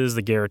Sessionses,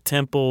 the Garrett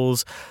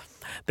Temples,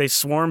 they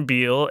swarm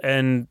Beal,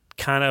 and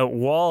kind of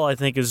Wall, I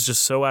think, is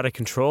just so out of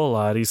control a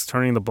lot. He's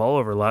turning the ball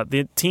over a lot.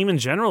 The team in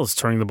general is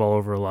turning the ball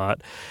over a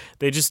lot.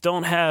 They just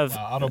don't have...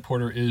 Otto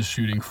Porter is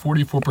shooting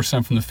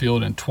 44% from the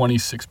field and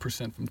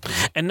 26% from three.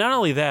 And not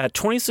only that,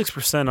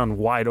 26% on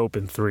wide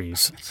open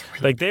threes.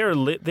 Like they are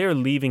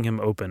leaving him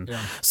open.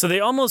 Yeah. So they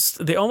almost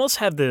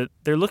have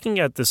they're looking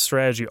at this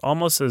strategy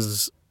almost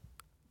as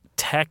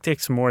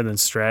tactics more than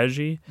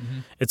strategy. Mm-hmm.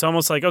 It's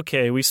almost like,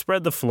 okay, we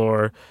spread the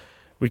floor,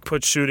 we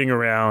put shooting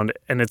around,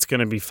 and it's going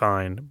to be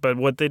fine. But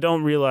what they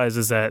don't realize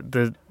is that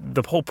the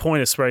whole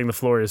point of spreading the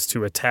floor is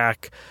to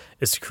attack,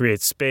 is to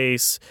create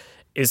space,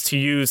 is to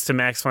use to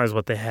maximize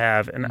what they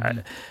have.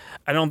 And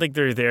I don't think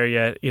they're there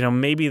yet.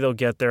 Maybe they'll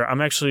get there.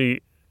 I'm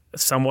actually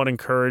somewhat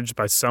encouraged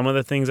by some of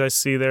the things I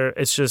see there.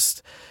 It's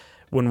just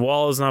when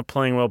Wall is not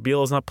playing well,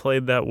 Beal has not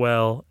played that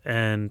well,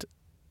 and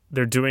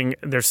they're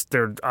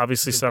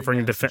obviously suffering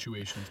in defense.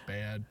 Situation's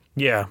bad.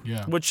 Yeah.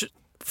 Which,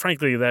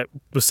 frankly, that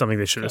was something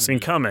they should have seen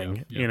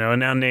coming. And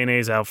now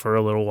Nene's out for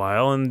a little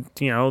while, and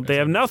they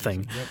have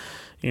nothing.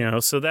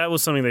 Yep. So that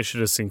was something they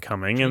should have seen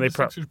coming. And they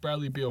Sixers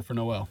Bradley Beal for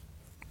Noel.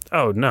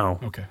 Oh no.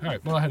 Okay. All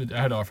right. Well, I had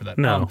to offer that.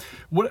 No.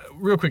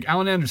 Real quick,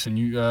 Alan Anderson.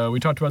 We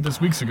talked about this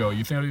weeks ago.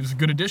 You think he was a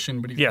good addition,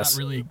 but he's not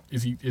really.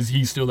 Is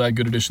he still that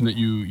good addition that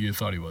you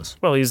thought he was?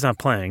 Well, he's not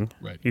playing.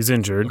 Right. He's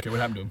injured. Okay. What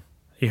happened to him?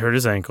 He hurt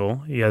his ankle.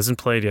 He hasn't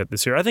played yet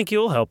this year. I think he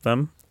will help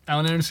them.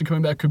 Alan Anderson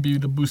coming back could be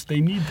the boost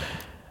they need.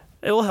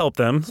 It will help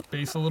them.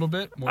 Space a little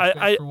bit. More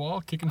space for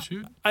Wall. Kick and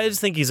shoot. I just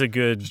think he's a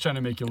good... Just trying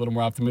to make you a little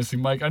more optimistic,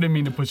 Mike. I didn't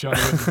mean to put you on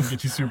the list and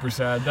get you super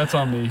sad. That's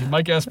on me.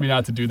 Mike asked me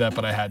not to do that,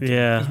 but I had to.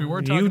 Yeah. Because we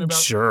were talking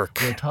jerk.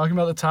 We were talking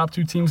about the top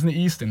two teams in the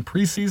East. In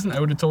preseason, I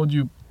would have told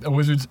you the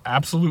Wizards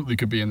absolutely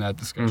could be in that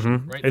discussion.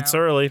 Mm-hmm. Right it's now,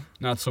 early.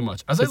 Not so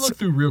much. As I look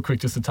through real quick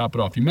just to top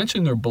it off, you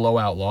mentioned their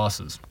blowout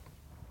losses.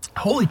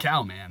 Holy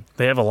cow, man.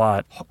 They have a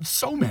lot.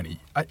 So many.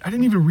 I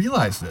didn't even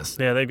realize this.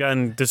 Yeah, they've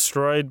gotten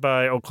destroyed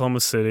by Oklahoma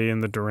City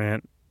in the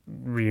Durant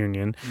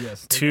reunion.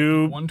 Yes.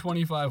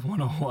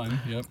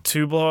 125-101. Yep.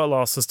 2 blowout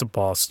losses to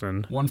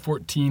Boston.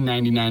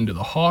 114-99 to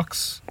the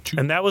Hawks.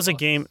 And that was a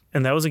game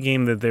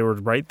that they were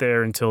right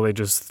there until they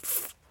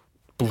just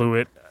blew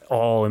it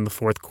all in the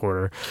fourth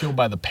quarter. Killed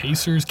by the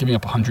Pacers, giving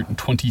up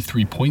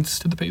 123 points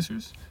to the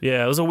Pacers.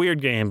 Yeah, it was a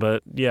weird game,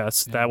 but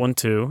yes, that one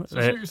too. So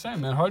that's what you're saying,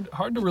 man.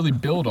 Hard to really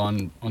build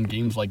on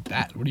games like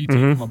that. What do you take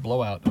from a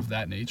blowout of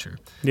that nature?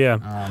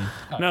 Yeah.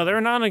 No, they're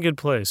not in a good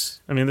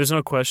place. I mean, there's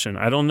no question.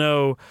 I don't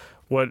know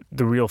what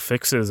the real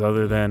fix is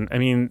other than,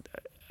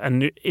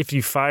 if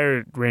you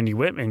fire Randy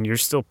Whitman, you're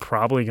still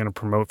probably going to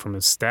promote from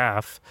his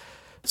staff.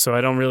 So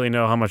I don't really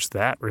know how much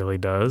that really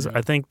does.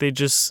 I think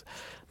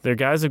their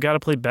guys have got to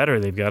play better.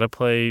 They got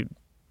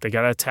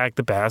to attack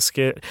the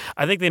basket.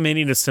 I think they may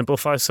need to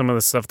simplify some of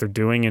the stuff they're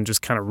doing and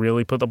just kind of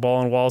really put the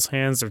ball in Wall's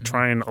hands. They're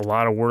trying a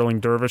lot of whirling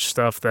dervish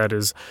stuff that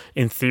is,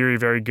 in theory,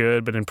 very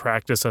good, but in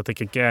practice, I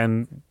think,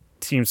 again,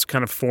 teams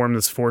kind of form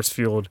this force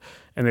field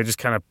and they just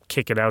kind of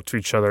kick it out to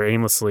each other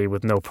aimlessly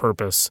with no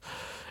purpose.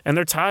 And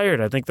they're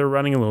tired. I think they're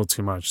running a little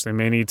too much. They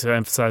may need to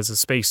emphasize the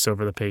space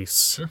over the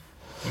pace. Sure.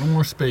 A little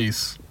more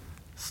space,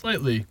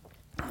 slightly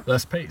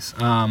less pace.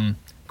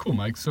 Cool,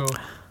 Mike. So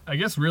I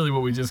guess really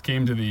what we just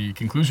came to the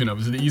conclusion of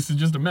is that the East is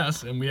just a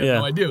mess, and we have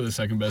no idea who the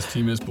second best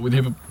team is, but we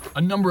have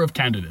a number of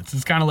candidates.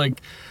 It's kind of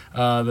like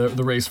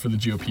the race for the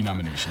GOP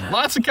nomination.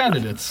 Lots of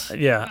candidates.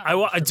 Yeah,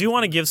 I do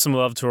want to give some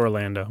love to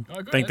Orlando.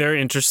 I think they're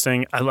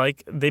interesting.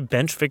 They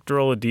benched Victor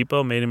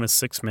Oladipo, made him a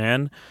sixth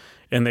man,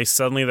 and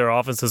their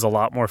offense is a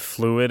lot more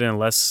fluid and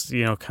less,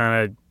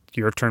 kind of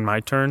your turn, my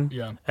turn.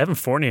 Yeah. Evan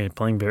Fournier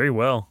playing very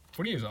well.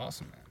 Fournier is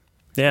awesome, man.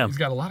 Yeah. He's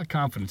got a lot of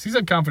confidence. He's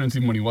had confidence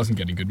even when he wasn't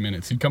getting good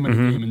minutes. He'd come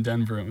into a game in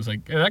Denver and it was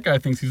like, hey, that guy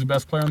thinks he's the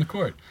best player on the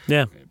court.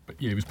 Yeah. But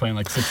he was playing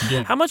like 6 a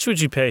game. How much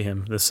would you pay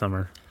him this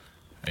summer?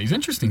 He's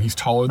interesting. He's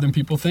taller than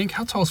people think.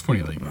 How tall is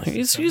Fournier? Like,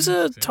 he's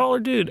a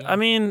taller dude. Yeah. I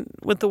mean,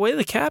 with the way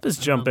the cap is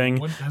jumping.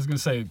 I was going to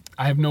say,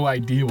 I have no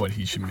idea what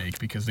he should make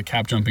because the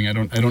cap jumping, I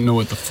don't know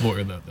what the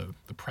floor,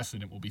 the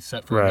precedent will be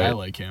set for a guy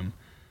like him.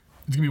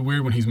 It's going to be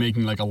weird when he's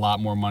making like a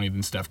lot more money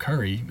than Steph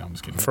Curry. No, I'm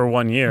just kidding. For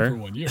 1 year. For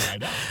 1 year, I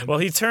know. Well,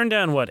 he turned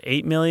down,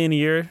 $8 million a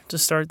year to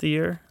start the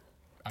year?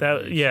 In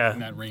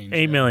that range.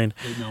 $8 million.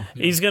 $8 million.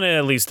 Yeah. He's going to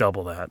at least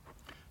double that.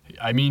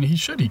 I mean, he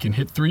should. He can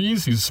hit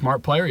threes. He's a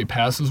smart player. He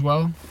passes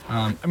well.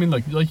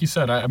 Like you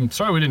said, I'm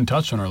sorry we didn't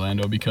touch on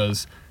Orlando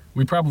because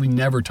we probably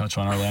never touch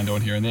on Orlando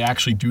in here, and they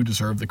actually do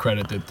deserve the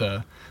credit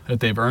that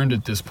they've earned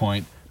at this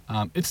point.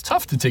 It's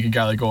tough to take a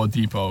guy like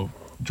Oladipo,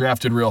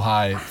 drafted real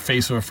high,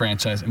 face of a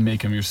franchise, and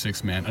make him your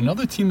sixth man.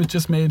 Another team that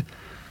just made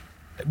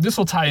 – this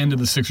will tie into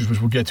the Sixers,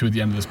 which we'll get to at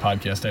the end of this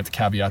podcast. I have to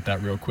caveat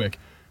that real quick.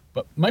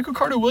 But Michael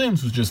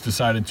Carter-Williams was just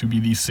decided to be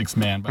the sixth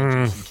man by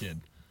Jason Kidd.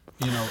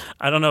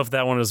 I don't know if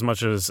that one was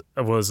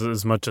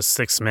as much a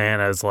sixth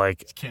man as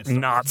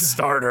not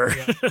starter.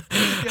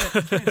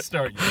 You can't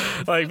start.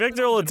 Like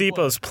Victor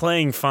Oladipo's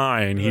playing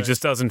fine. Right. He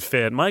just doesn't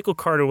fit. Michael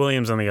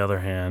Carter-Williams, on the other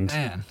hand.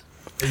 Man.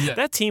 Yeah.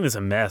 That team is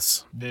a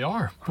mess. They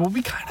are. Well,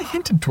 we kind of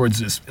hinted towards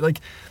this. Like,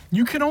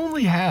 you can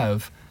only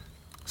have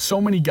so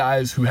many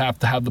guys who have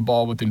to have the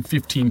ball within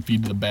 15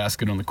 feet of the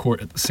basket on the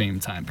court at the same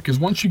time. Because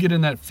once you get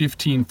in that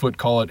 15-foot,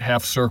 call it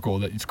half circle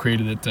that it's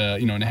created at,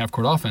 in a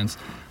half-court offense,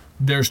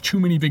 there's too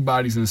many big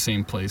bodies in the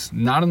same place.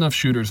 Not enough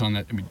shooters on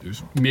that. I mean,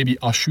 there's maybe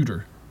a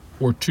shooter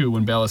or two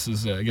when Balas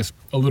is, I guess,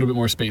 a little bit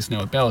more space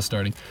now with Balas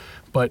starting.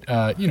 But,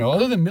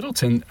 other than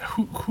Middleton,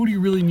 who do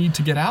you really need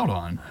to get out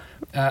on?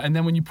 And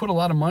then when you put a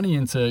lot of money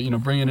into,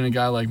 bringing in a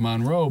guy like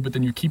Monroe, but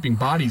then you're keeping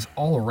bodies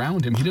all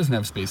around him, he doesn't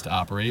have space to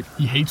operate.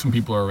 He hates when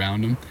people are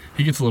around him.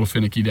 He gets a little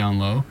finicky down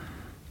low.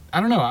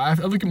 I don't know. I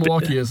look at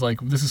Milwaukee as like,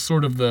 this is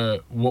sort of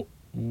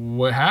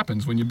what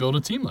happens when you build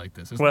a team like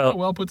this. It's not a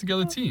well put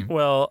together team.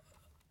 Well,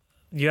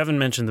 you haven't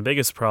mentioned the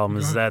biggest problem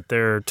is that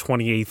they're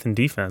 28th in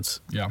defense.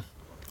 Yeah,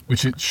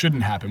 which it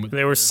shouldn't happen.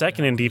 They were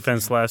second in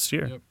defense last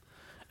year. Yep.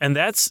 And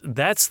that's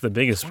the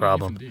biggest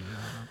problem.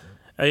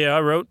 I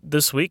wrote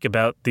this week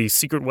about the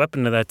secret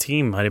weapon of that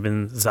team might have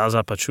been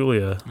Zaza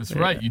Pachulia. That's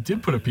right. You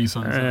did put a piece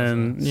on Zaza.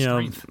 And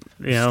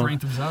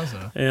strength of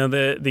Zaza.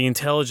 The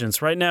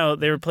intelligence. Right now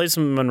they replaced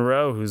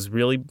Monroe, who's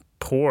really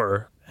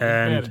poor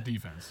and bad at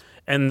defense.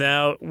 And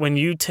now when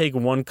you take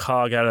one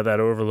cog out of that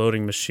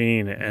overloading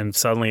machine and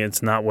suddenly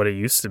it's not what it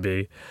used to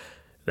be,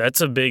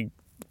 that's a big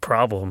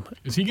problem.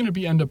 Is he going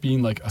to end up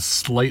being like a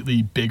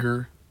slightly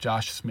bigger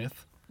Josh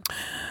Smith?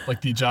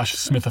 Like the Josh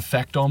Smith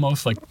effect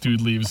almost. Like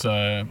dude leaves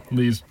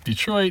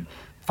Detroit.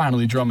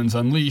 Finally Drummond's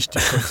unleashed.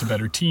 Detroit's a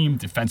better team.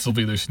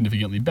 Defensively they're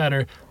significantly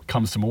better.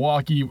 Comes to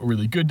Milwaukee, a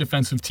really good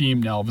defensive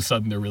team. Now all of a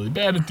sudden they're really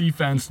bad at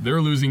defense.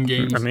 They're losing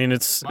games. I mean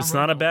it's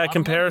not a bad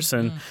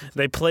comparison.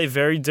 They play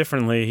very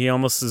differently. He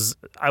almost is.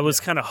 I was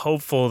kind of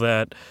hopeful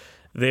that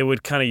they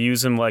would kind of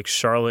use him like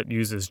Charlotte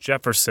uses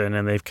Jefferson,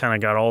 and they've kind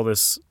of got all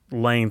this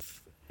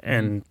length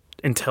and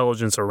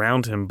intelligence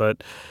around him,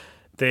 but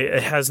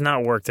it has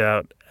not worked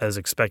out as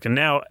expected.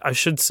 Now, I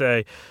should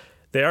say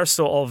they are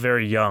still all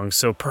very young,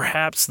 so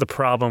perhaps the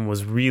problem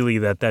was really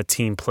that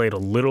team played a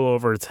little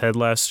over its head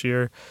last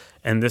year,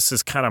 and this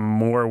is kind of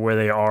more where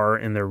they are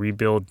in their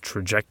rebuild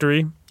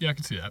trajectory. Yeah, I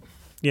can see that.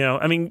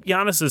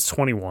 Giannis is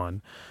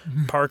 21.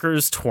 Parker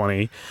is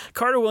 20.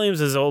 Carter Williams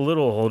is a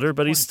little older,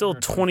 but he's still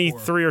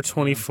 23 or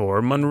 24.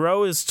 Yeah.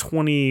 Monroe is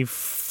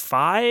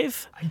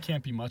 25. He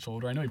can't be much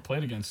older. I know he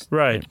played against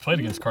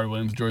Carter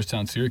Williams,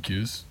 Georgetown,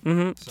 Syracuse.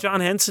 Mm-hmm. So.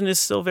 John Henson is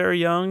still very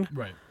young.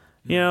 Right.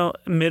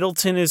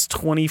 Middleton is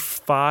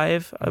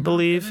 25, I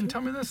believe. And then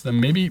tell me this, then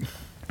maybe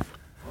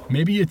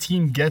a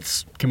team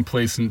gets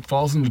complacent,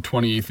 falls into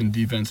 28th in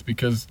defense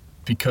because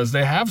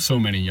they have so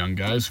many young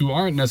guys who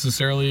aren't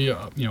necessarily,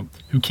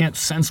 who can't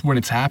sense when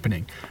it's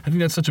happening. I think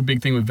that's such a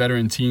big thing with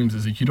veteran teams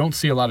is that you don't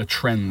see a lot of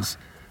trends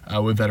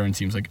with veteran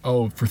teams. Like,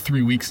 for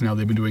 3 weeks now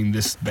they've been doing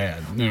this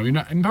bad. You're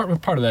not. And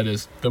part of that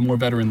is the more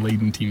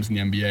veteran-laden teams in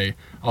the NBA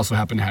also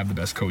happen to have the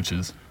best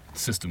coaches,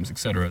 systems,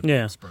 etc.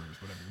 Yeah. Spurs,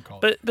 whatever you call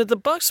it. But the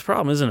Bucks'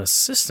 problem isn't a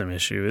system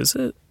issue, is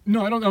it?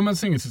 No, I'm not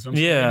saying it's a system.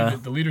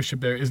 The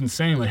leadership there isn't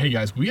saying, like, hey,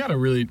 guys, we got to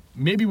really –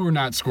 maybe we're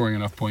not scoring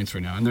enough points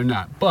right now, and they're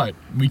not. But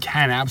we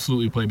can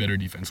absolutely play better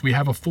defense. We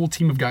have a full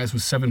team of guys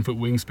with 7-foot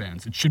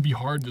wingspans. It should be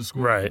hard to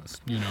score. Right.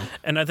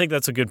 And I think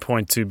that's a good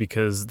point, too,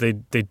 because they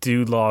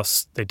did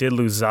lose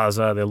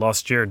Zaza. They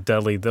lost Jared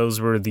Dudley. Those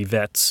were the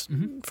vets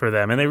for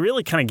them. And they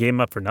really kind of gave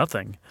them up for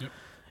nothing.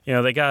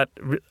 Yep. They got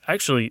 –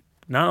 actually –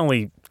 not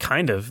only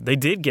kind of, they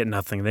did get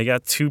nothing. They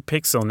got 2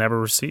 picks they'll never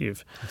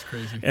receive. That's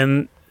crazy.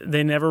 And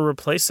they never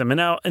replaced them. And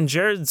now, in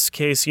Jared's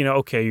case, you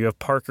have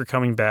Parker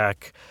coming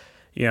back.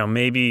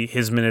 Maybe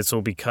his minutes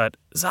will be cut.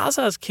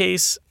 Zaza's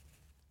case,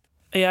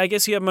 I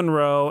guess you have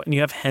Monroe and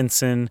you have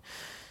Henson.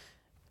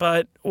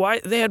 But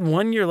why they had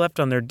 1 year left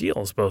on their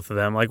deals, both of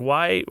them. Like,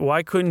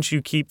 why couldn't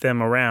you keep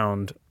them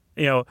around?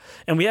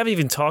 And we haven't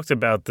even talked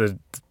about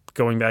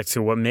going back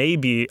to what may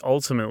be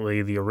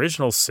ultimately the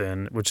original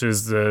sin, which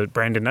is the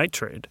Brandon Knight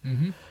trade,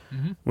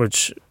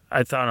 which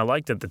I thought I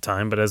liked at the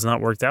time, but has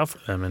not worked out for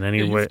them in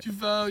any way.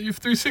 You've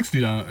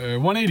 360'd on, or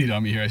 180'd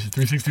on me here. I said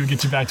 360 would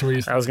get you back to where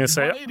you started. I was going to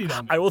say,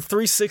 I will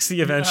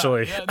 360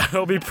 eventually.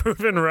 I'll be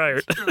proven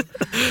right.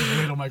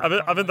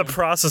 I'm in the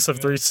process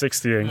of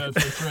 360ing.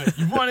 That's right.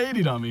 You've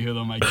 180'd on me here,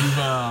 though, Mike.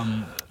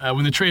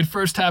 When the trade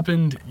first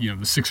happened,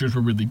 the Sixers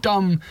were really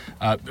dumb.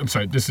 I'm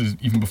sorry, this is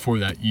even before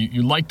that.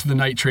 You liked the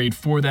Knight trade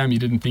for them. You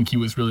didn't think he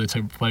was really the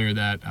type of player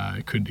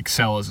that could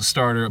excel as a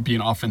starter, be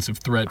an offensive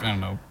threat. I don't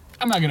know.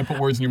 I'm not going to put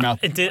words in your mouth.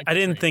 I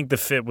didn't think the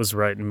fit was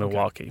right in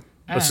Milwaukee. Okay.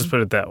 Let's just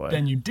put it that way.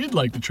 Then you did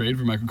like the trade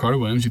for Michael Carter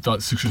Williams. You thought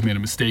the Sixers made a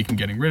mistake in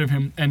getting rid of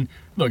him. And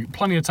look,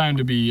 plenty of time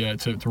to be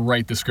to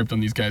write the script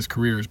on these guys'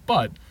 careers.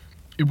 But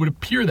it would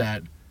appear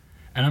that,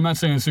 and I'm not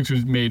saying the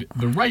Sixers made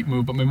the right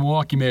move, but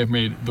Milwaukee may have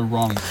made the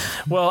wrong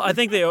move. Well, I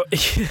think we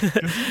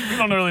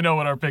don't really know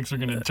what our picks are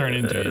going to turn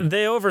into.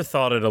 They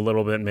overthought it a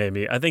little bit,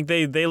 maybe. I think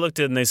they looked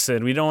at it and they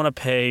said, we don't want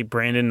to pay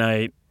Brandon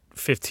Knight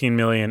 $15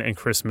 million and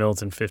Chris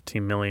Middleton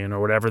 $15 million, or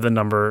whatever the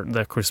number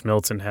that Chris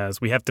Middleton has.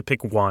 We have to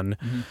pick one.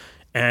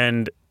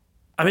 And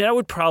I mean, I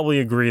would probably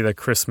agree that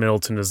Chris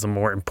Middleton is the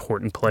more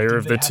important player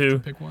of the two. To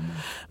pick one, then?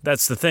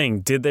 That's the thing.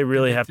 Did they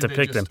really have to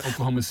pick them?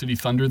 Oklahoma City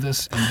Thunder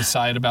this and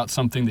decide about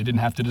something they didn't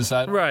have to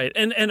decide? Right.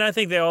 And I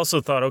think they also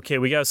thought, okay,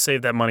 we got to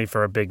save that money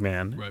for a big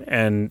man. Right.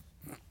 And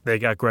they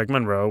got Greg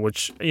Monroe,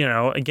 which,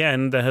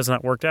 again, that has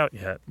not worked out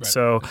yet. Right.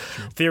 So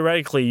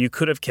theoretically, you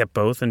could have kept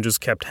both and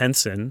just kept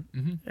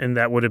Henson, and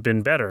that would have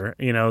been better.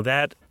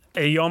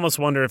 You almost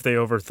wonder if they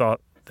overthought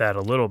that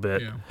a little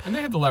bit. Yeah. And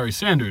they had the Larry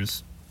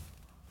Sanders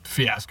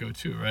fiasco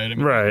too, right? I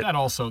mean, Right. That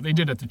also, they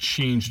did have to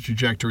change the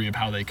trajectory of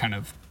how they kind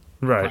of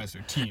comprise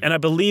their team. And I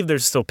believe they're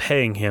still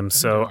paying him,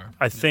 so are.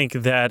 I think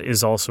that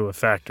is also a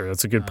factor.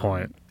 That's a good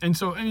point. And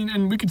so,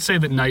 and we could say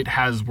that Knight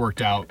has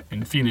worked out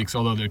in Phoenix,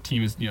 although their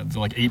team is, they're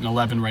like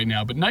 8-11 right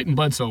now. But Knight and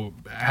Bledsoe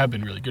have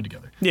been really good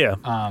together. Yeah.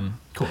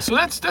 Cool. So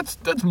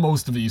that's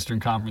most of the Eastern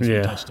Conference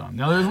we touched on.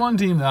 Now, there's one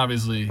team that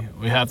obviously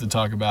we have to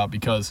talk about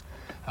because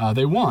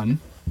they won.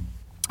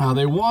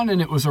 They won,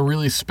 and it was a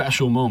really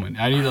special moment.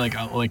 I need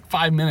like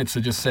 5 minutes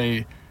to just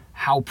say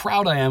how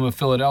proud I am of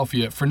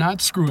Philadelphia for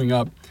not screwing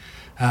up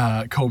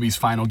Kobe's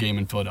final game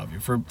in Philadelphia,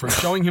 for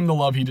showing him the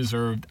love he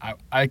deserved.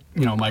 Mike,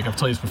 I've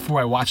told you this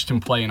before. I watched him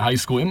play in high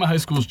school. In my high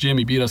school's gym,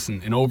 he beat us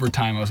in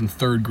overtime. I was in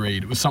 3rd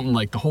grade. It was something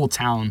like the whole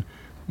town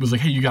was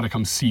like, "Hey, you got to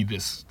come see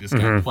this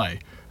guy play."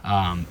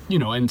 And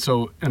I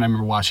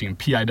remember watching him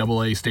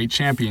PIAA state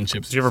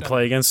championships. Did you ever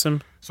play against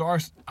him? So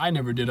I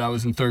never did. I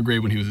was in 3rd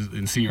grade when he was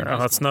in senior. Oh,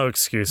 that's no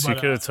excuse. You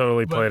could have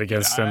totally played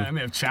against him. I may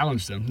have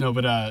challenged him. No,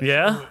 but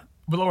yeah.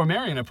 But Lower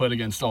Marion I played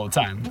against all the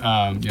time.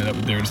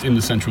 They're just in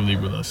the Central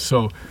League with us.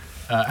 So,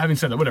 having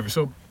said that, whatever.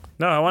 So,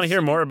 no, I want to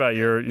hear more about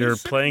your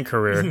playing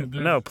career.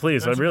 No,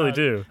 please, I really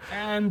do.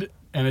 And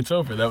it's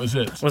over. That was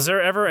it. Was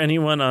there ever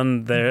anyone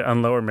on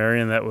Lower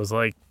Marion that was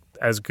like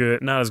as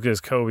good, not as good as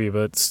Kobe,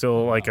 but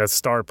still like a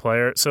star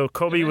player? So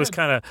Kobe was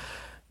kind of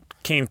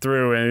came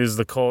through, and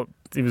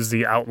he was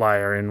the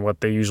outlier in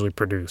what they usually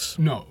produce.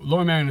 No,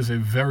 Lower Marion is a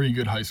very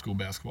good high school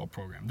basketball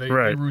program. They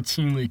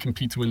routinely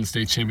compete to win the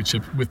state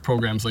championship with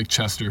programs like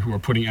Chester, who are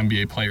putting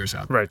NBA players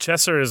out there. Right,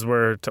 Chester is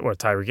where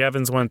Tyreek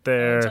Evans went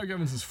there. Tyreek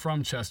Evans is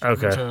from Chester.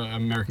 Okay. Went to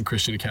American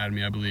Christian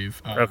Academy, I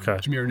believe. Okay.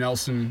 Jameer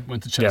Nelson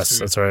went to Chester. Yes,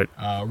 that's right.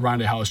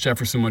 Rondé Hollis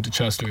Jefferson went to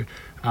Chester.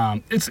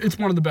 It's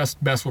one of the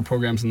best basketball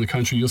programs in the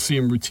country. You'll see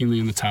them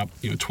routinely in the top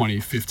 20,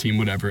 15,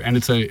 whatever. And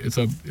it's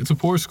a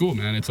poor school,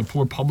 man. It's a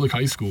poor public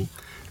high school.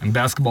 And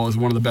basketball is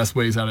one of the best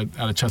ways out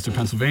of Chester,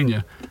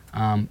 Pennsylvania,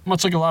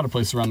 much like a lot of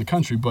places around the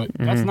country. But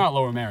that's not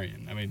Lower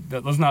Marion. I mean,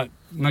 let's not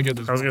get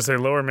this. I was going to say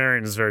Lower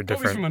Marion is very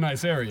different. Kobe's from a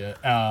nice area,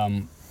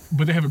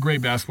 but they have a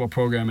great basketball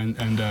program. And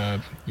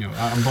I'm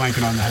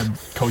blanking on the head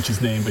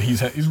coach's name, but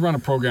he's run a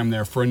program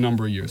there for a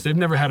number of years. They've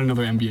never had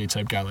another NBA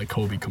type guy like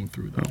Kobe come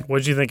through, though. What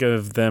did you think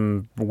of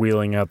them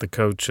wheeling out the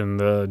coach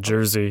and the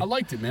jersey? I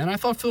liked it, man. I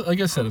thought,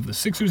 like I said, if the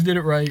Sixers did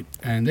it right,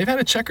 and they've had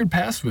a checkered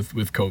past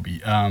with Kobe.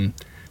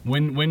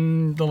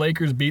 When the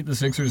Lakers beat the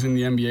Sixers in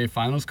the NBA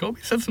Finals,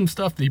 Kobe said some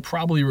stuff that he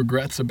probably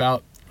regrets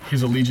about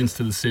his allegiance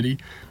to the city.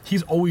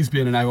 He's always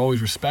been, and I've always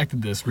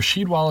respected this,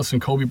 Rasheed Wallace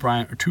and Kobe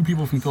Bryant are two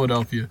people from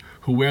Philadelphia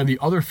who wear the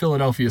other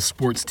Philadelphia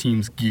sports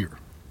team's gear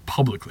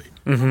publicly.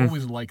 I've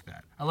always liked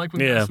that. I like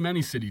when the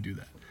many city do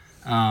that.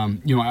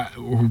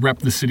 Who rep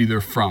the city they're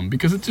from,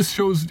 because it just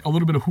shows a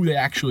little bit of who they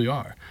actually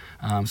are.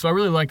 So I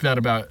really like that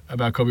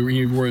about Kobe.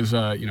 He wore his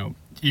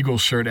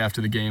Eagles shirt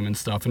after the game and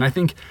stuff, and I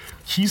think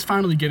he's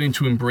finally getting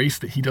to embrace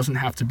that he doesn't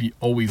have to be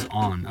always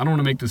on. I don't want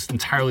to make this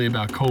entirely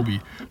about Kobe,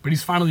 but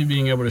he's finally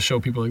being able to show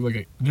people, like,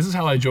 look, this is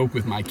how I joke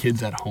with my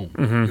kids at home.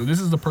 This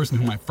is the person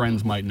who my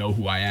friends might know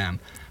who I am,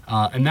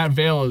 and that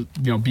veil,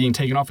 being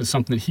taken off is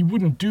something that he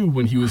wouldn't do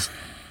when he was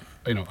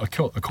a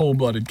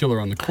cold-blooded killer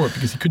on the court,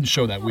 because he couldn't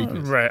show that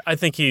weakness. Right. I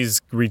think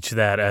he's reached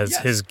that as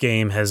his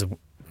game has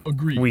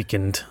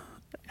weakened.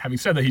 Having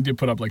said that, he did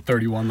put up like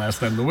 31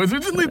 last night. The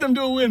Wizards didn't lead them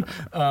to a win.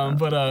 I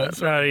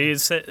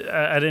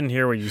didn't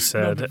hear what you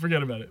said. No,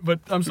 forget about it. But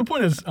so the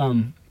point is,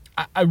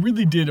 I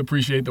really did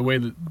appreciate the way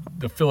that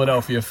the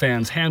Philadelphia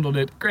fans handled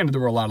it. Granted,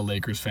 there were a lot of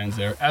Lakers fans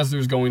there, as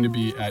there's going to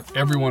be at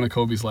every one of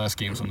Kobe's last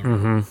games on the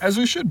road, as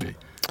there should be.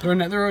 They're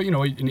an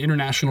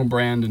international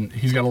brand, and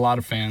he's got a lot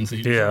of fans that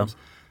he deserves.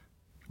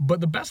 But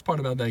the best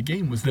part about that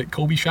game was that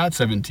Kobe shot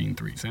 17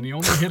 threes, and he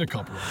only hit a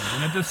couple of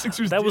them. And the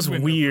Sixers that was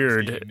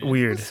weird. It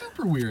was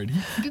super weird.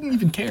 He didn't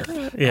even care.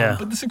 Yeah.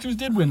 But the Sixers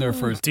did win their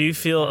first. Do you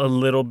feel a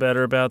little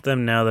better about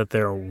them now that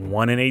they're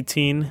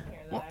 1-18?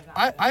 Well,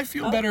 I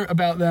feel better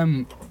about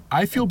them.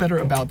 I feel better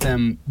about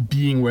them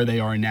being where they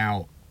are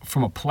now.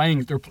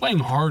 They're playing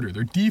harder.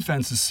 Their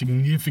defense is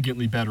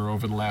significantly better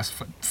over the last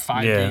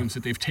 5 games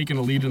that they've taken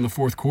a lead in the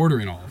fourth quarter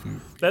in all of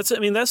them. That's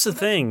the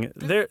thing.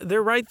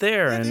 They're right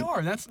there, and they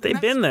are.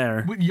 They've been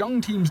there. What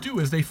young teams do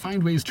is they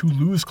find ways to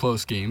lose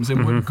close games,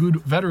 and what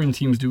good veteran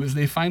teams do is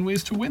they find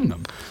ways to win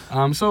them.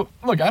 So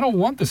look, I don't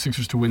want the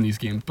Sixers to win these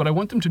games, but I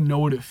want them to know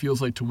what it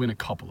feels like to win a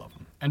couple of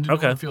them. and to know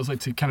what it feels like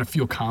to kind of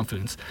feel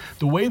confidence.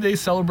 The way they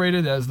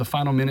celebrated as the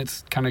final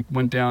minutes kind of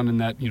went down in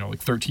that, like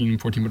 13,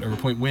 14, whatever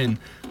point win,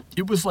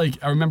 it was like,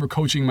 I remember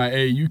coaching my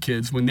AAU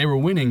kids, when they were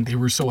winning, they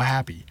were so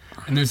happy.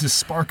 And there's this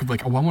spark of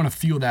like, oh, I want to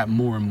feel that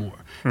more and more.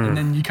 And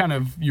then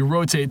you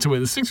rotate to where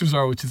the Sixers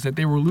are, which is that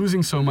they were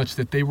losing so much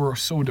that they were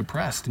so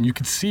depressed, and you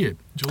could see it.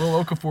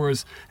 Jahlil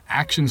Okafor's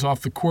actions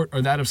off the court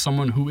are that of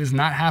someone who is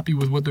not happy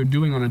with what they're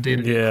doing on a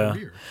day-to-day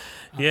career.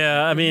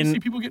 Yeah, I mean, you see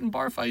people get in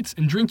bar fights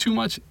and drink too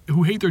much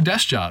who hate their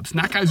desk jobs,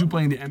 not guys who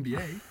play in the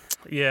NBA.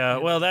 Yeah,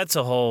 well, that's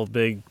a whole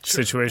big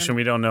situation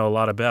we don't know a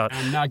lot about.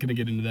 I'm not going to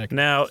get into that.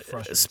 Now,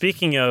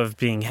 speaking of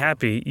being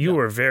happy, you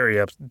were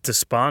very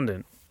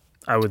despondent,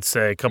 I would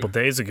say, a couple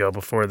days ago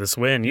before this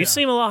win. You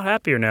seem a lot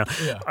happier now.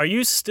 Yeah. Are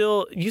you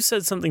still, you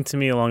said something to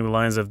me along the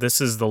lines of this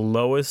is the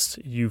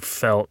lowest you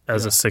felt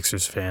as a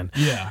Sixers fan.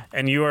 Yeah.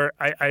 And you are,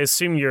 I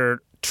assume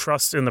your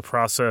trust in the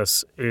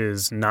process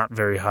is not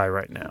very high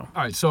right now.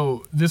 All right,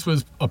 so this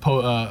was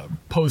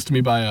posed to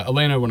me by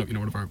Elena, one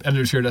of our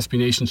editors here at SB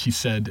Nation. She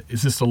said,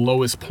 is this the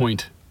lowest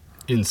point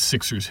in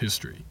Sixers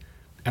history?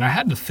 And I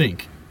had to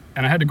think,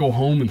 and I had to go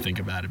home and think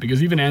about it,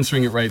 because even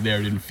answering it right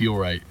there didn't feel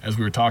right as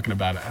we were talking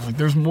about it. I was like,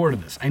 there's more to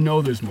this. I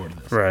know there's more to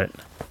this. Right.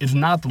 It's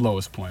not the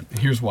lowest point, and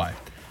here's why.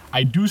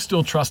 I do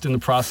still trust in the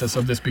process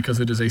of this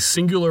because it is a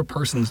singular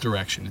person's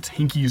direction. It's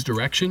Hinkie's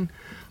direction.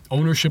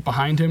 Ownership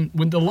behind him.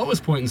 When the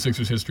lowest point in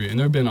Sixers history, and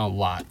there have been a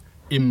lot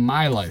in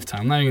my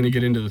lifetime, I'm not even going to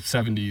get into the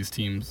 70s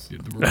teams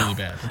that were really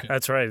bad. Okay.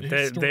 That's right.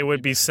 They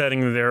would be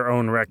setting their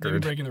own record. They'd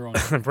be breaking their own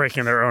record.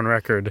 Breaking their own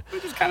record.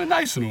 Which is kind of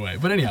nice in a way.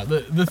 But anyhow,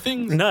 the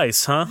things...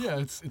 Nice, huh? Yeah,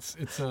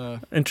 it's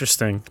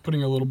interesting.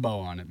 Putting a little bow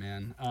on it,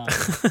 man.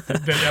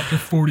 That after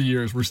 40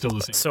 years, we're still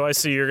the same. So I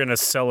see you're going to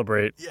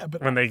celebrate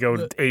when they go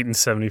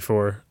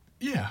 8-74.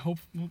 Yeah,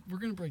 we're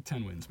going to break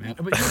 10 wins, man.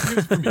 But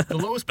here's for me. The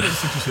lowest point in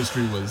Sixers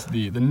history was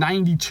the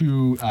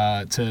 92 to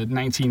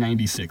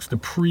 1996, the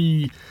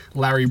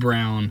pre-Larry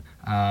Brown,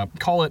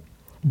 call it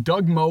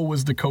Doug Moe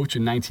was the coach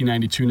in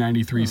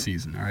 1992-93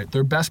 season. All right,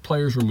 their best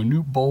players were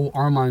Manute Bol,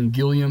 Armand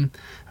Gilliam,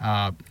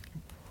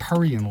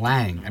 Perry and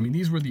Lang. I mean,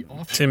 these were the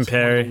offshoots of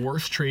one of the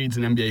worst trades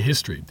in NBA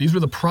history. These were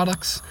the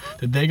products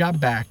that they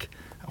got back,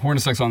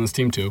 Hornacek's on this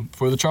team too,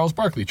 for the Charles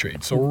Barkley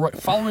trade. So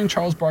following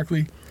Charles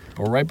Barkley,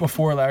 but right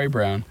before Larry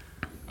Brown,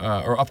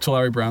 or up to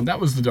Larry Brown, that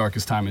was the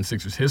darkest time in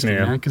Sixers history,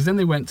 man. Because then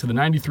they went to the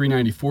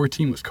 93-94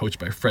 team, was coached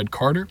by Fred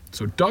Carter.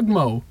 So Doug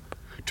Moe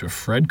to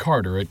Fred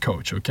Carter at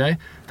coach, okay?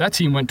 That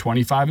team went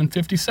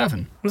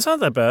 25-57. It's not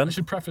that bad. I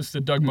should preface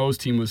that Doug Moe's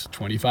team was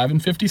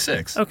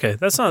 25-56. Okay,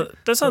 that's not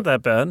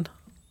that bad.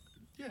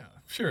 Yeah,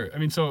 sure. I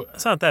mean, so...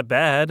 It's not that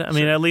bad. I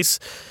mean, at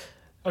least...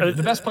 Okay,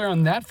 the best player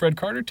on that Fred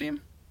Carter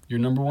team? Your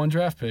number one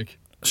draft pick.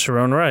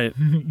 Sharon Wright.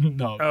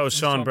 No. Oh,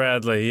 Sean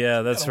Bradley.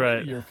 Yeah, that's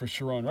right. Year for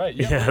Sharon Wright.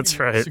 Yeah, that's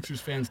right. Sixers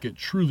fans get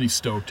truly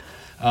stoked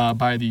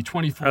by the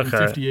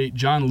 24-58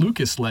 John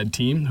Lucas-led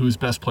team, whose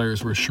best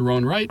players were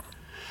Sharon Wright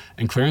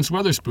and Clarence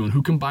Weatherspoon,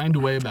 who combined to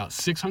weigh about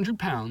 600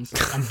 pounds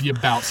and be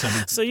about 7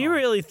 feet So you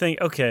really think,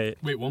 okay.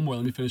 Wait, one more.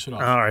 Let me finish it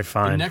off. All right,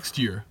 fine. The next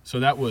year,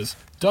 so that was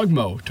Doug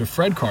Moe to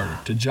Fred Carter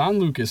to John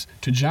Lucas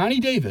to Johnny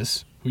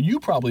Davis, who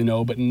you probably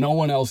know, but no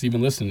one else even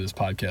listening to this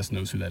podcast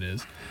knows who that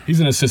is. He's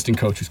an assistant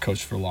coach who's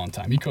coached for a long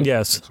time. He coached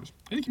the Sixers.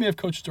 I think he may have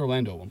coached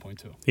Orlando at one point,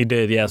 too. He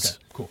did, yes.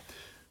 Okay, cool.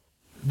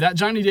 That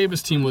Johnny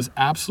Davis team was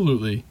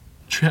absolutely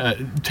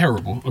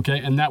terrible, okay?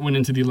 And that went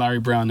into the Larry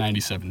Brown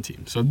 97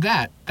 team. So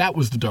that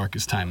was the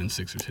darkest time in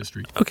Sixers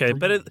history. Okay,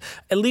 but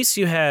at least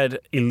you had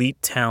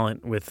elite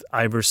talent with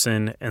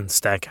Iverson and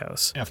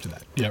Stackhouse. After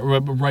that. Yeah,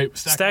 right.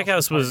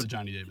 Stackhouse was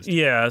Johnny Davis team.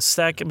 Yeah,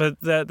 but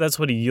that's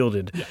what he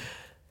yielded. Yeah.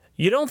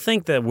 You don't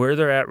think that where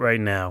they're at right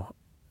now,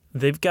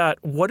 they've got,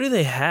 what do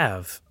they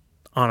have,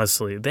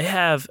 honestly? They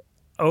have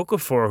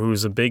Okafor,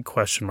 who's a big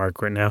question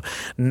mark right now.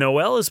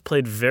 Noel has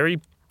played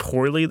very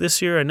poorly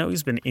this year. I know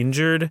he's been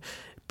injured,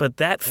 but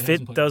that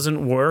fit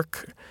doesn't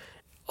work.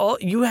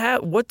 What do you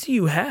have? Well,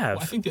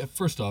 I think that,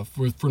 first off,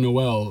 for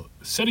Noel,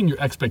 setting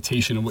your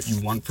expectation of what you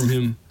want from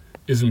him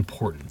is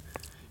important.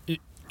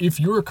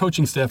 If you're a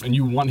coaching staff and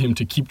you want him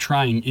to keep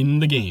trying in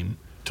the game,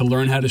 to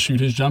learn how to shoot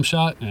his jump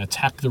shot and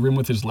attack the rim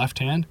with his left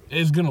hand,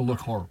 it's going to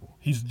look horrible.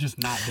 He's just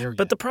not there yet.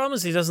 But the problem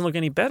is he doesn't look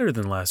any better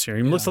than last year.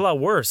 He looks a lot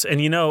worse.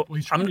 And, well,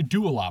 he's trying to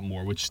do a lot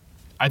more, which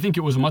I think it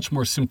was a much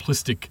more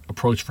simplistic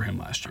approach for him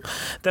last year.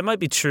 That might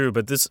be true,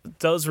 but this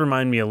does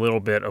remind me a little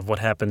bit of what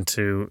happened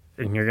to,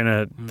 and you're going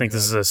to think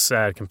this is a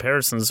sad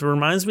comparison, this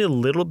reminds me a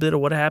little bit of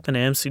what happened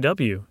to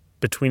MCW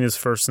between his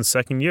first and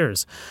second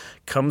years.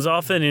 Comes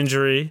off an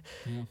injury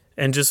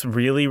and just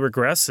really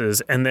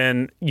regresses. And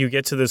then you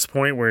get to this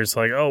point where it's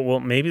like, oh, well,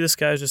 maybe this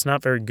guy's just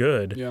not very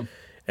good. Yeah.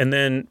 And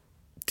then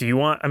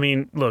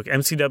look,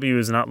 MCW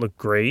has not looked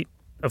great,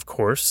 of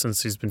course,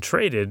 since he's been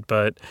traded,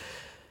 but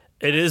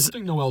I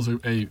think Noel's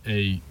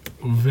a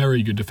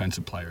very good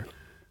defensive player.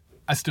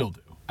 I still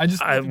do.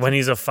 When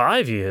he's a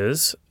 5, he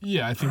is.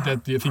 Yeah, I think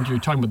you're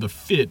talking about the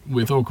fit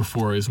with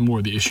Okafor is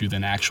more the issue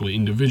than actually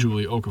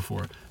individually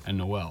Okafor and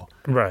Noel.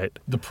 Right.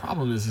 The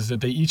problem is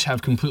that they each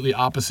have completely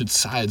opposite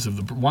sides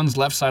of one's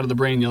left side of the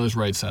brain, the other's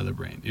right side of the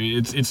brain.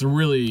 It's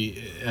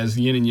really as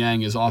yin and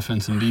yang as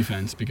offense and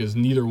defense because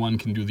neither one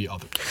can do the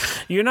other.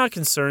 You're not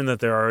concerned that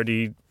they're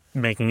already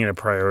making it a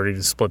priority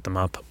to split them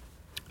up?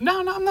 No,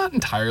 I'm not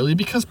entirely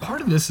because part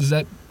of this is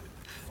that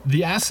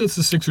the assets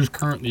the Sixers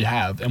currently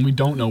have, and we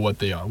don't know what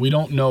they are. We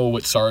don't know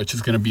what Saric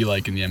is going to be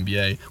like in the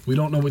NBA. We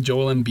don't know what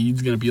Joel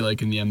Embiid's going to be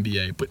like in the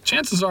NBA. But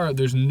chances are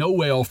there's no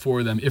way all four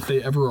of them, if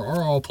they ever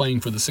are all playing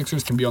for the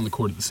Sixers, can be on the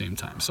court at the same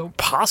time. So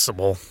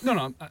possible.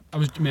 No, I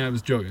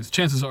was joking.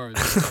 Chances are,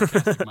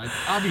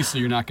 obviously,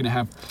 you're not going to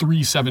have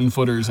 3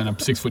 7-footers and a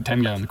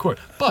 6'10" guy on the court.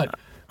 But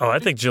I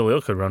think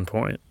Jaleel could run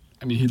point.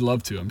 I mean, he'd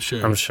love to. I'm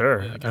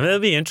sure. Yeah,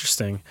 that'd be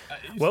interesting.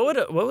 What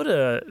would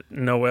a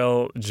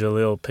Noel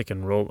Jaleel pick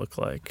and roll look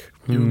like?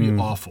 It would be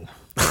awful.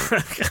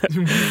 I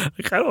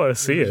kind of want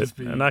to see it.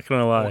 I'm not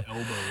gonna lie.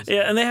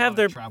 Yeah, and they have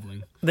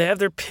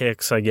their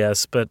picks, I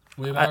guess. But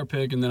we have our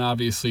pick, and then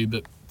obviously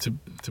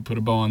to put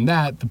a bow on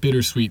that, the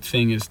bittersweet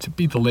thing is to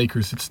beat the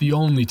Lakers. It's the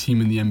only team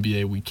in the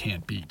NBA we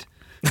can't beat.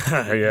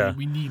 Yeah,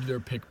 we need their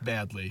pick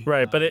badly.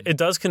 Right, but it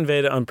does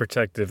convey to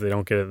unprotected if they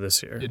don't get it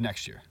this year.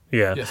 Next year.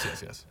 Yeah.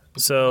 Yes.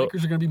 But So the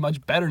Lakers are going to be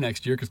much better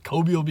next year because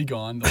Kobe will be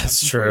gone. They'll have That's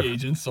some true. free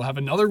agents. They'll have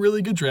another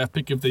really good draft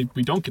pick. If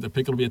we don't get the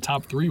pick, it'll be a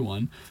top 3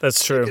 one.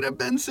 That's true. They could have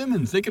Ben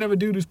Simmons. They could have a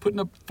dude who's putting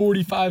up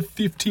 45,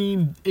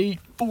 15, 8,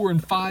 4,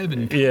 and 5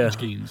 in college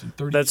games in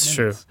 30 That's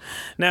minutes. true.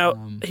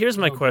 Now, here's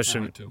my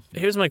question.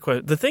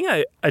 The thing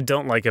I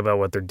don't like about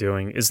what they're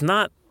doing is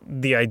not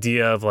the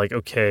idea of like,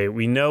 okay,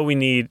 we know we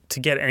need to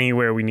get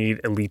anywhere, we need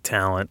elite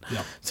talent.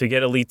 Yeah. To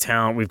get elite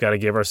talent, we've got to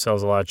give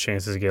ourselves a lot of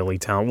chances to get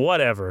elite talent,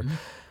 whatever. Mm-hmm.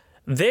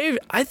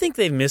 I think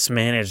they've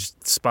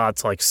mismanaged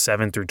spots like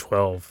 7 through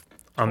 12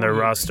 on their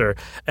roster.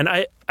 And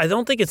I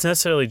don't think it's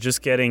necessarily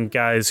just getting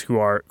guys who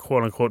are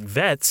quote unquote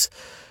vets,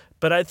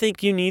 but I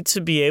think you need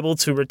to be able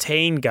to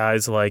retain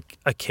guys like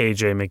a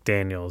KJ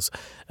McDaniels,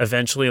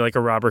 eventually like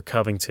a Robert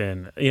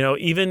Covington,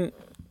 even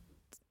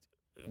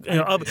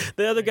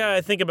the other guy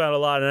I think about a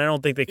lot, and I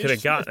don't think they could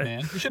have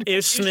gotten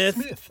Ish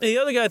Smith. The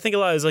other guy I think a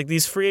lot is like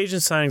these free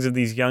agent signings of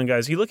these young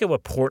guys. You look at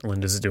what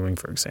Portland is doing,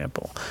 for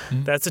example.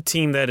 Mm-hmm. That's a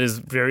team that is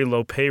very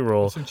low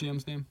payroll. What's their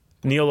GM's name?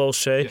 Neil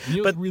Olshey. Yeah,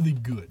 Neil's really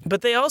good.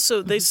 But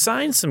they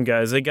signed some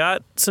guys. They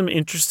got some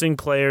interesting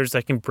players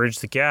that can bridge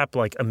the gap,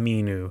 like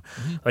Aminu,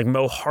 like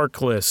Mo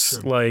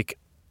Harkless, like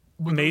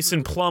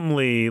Mason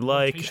Plumlee,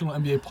 like rotational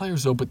NBA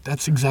players, though. But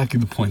that's exactly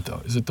the point,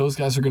 though, is that those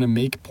guys are going to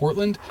make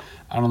Portland.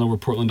 I don't know where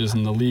Portland is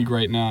in the league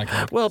right now.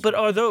 No.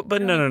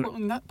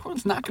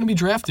 Portland's not going to be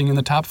drafting in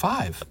the top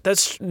 5.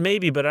 That's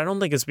maybe, but I don't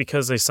think it's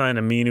because they signed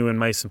Aminu and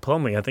Mason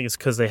Plumlee. I think it's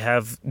because they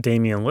have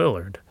Damian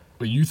Lillard.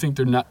 But you think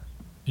they're not?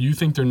 You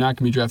think they're not going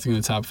to be drafting in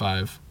the top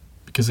 5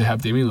 because they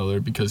have Damian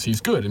Lillard because he's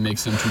good. It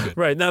makes them too good.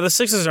 Right. Now, the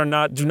Sixers do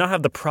not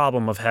have the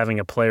problem of having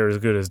a player as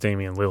good as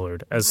Damian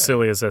Lillard, as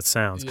silly as that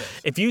sounds.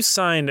 Yes. If you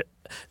signed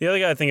 – the other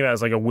guy I think about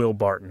is like a Will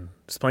Barton.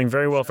 He's playing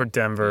very well for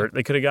Denver.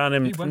 They could have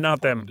gotten him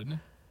not them. Didn't he?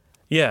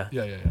 Yeah.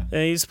 Yeah.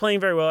 And he's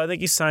playing very well. I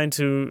think he's signed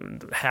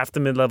to half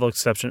the mid-level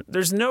exception.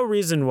 There's no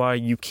reason why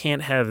you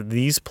can't have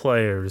these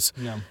players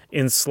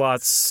in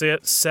slots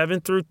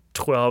 7 through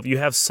 12. You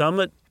have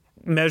some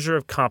measure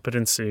of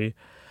competency.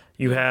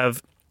 You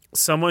have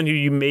someone who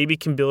you maybe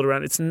can build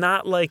around. It's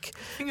not like... The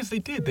thing is,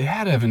 they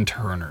had Evan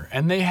Turner,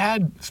 and they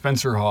had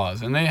Spencer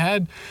Hawes, and they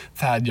had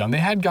Thad Young. They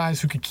had guys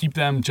who could keep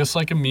them, just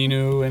like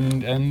Aminu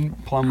and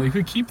Plumlee, who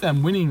could keep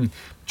them winning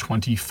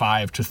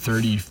 25 to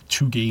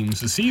 32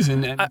 games a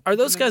season. And are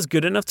those guys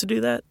good enough to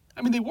do that?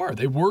 I mean,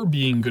 they were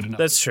being good enough.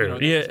 That's true.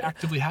 It was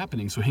actively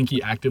happening, so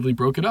Hinkie actively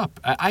broke it up.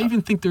 I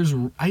even think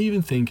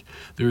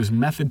there's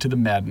method to the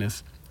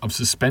madness of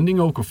suspending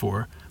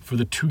Okafor for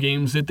the 2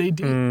 games that they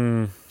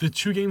did. The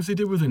 2 games they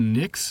did were the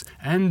Knicks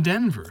and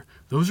Denver.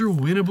 Those are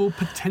winnable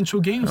potential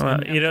games.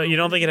 You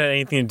don't think it had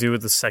anything to do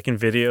with the second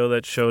video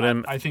that showed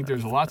him? I think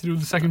there's a lot to do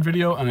with the second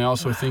video, and I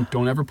also think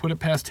don't ever put it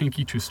past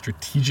Hinkie to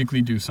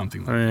strategically do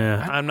something like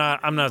that.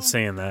 I'm not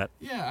saying that.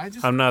 Yeah,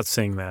 I'm not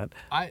saying that.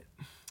 I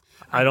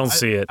don't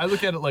see it. I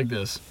look at it like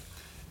this.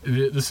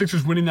 The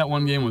Sixers winning that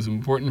one game was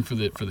important for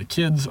the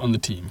kids on the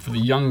team, for the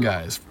young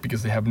guys,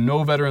 because they have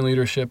no veteran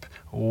leadership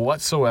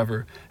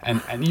whatsoever.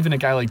 And even a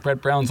guy like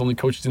Brett Brown's only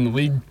coached in the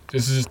league.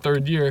 This is his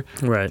 3rd year.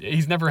 Right.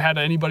 He's never had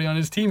anybody on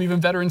his team,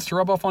 even veterans, to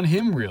rub off on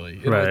him, really.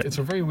 Right. It's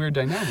a very weird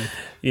dynamic.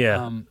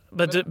 Yeah.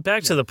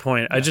 Back to the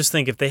point, I just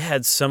think if they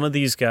had some of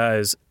these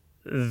guys,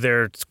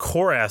 their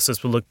core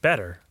assets would look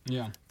better.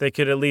 Yeah. They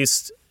could at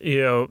least,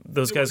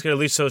 those guys could at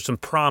least show some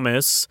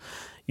promise.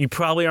 You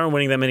probably aren't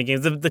winning that many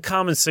games. The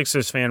common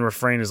Sixers fan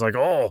refrain is like,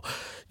 oh,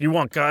 you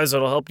want guys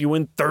that'll help you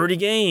win 30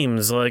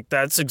 games. Like,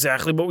 that's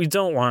exactly what we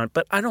don't want.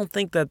 But I don't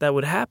think that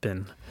would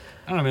happen.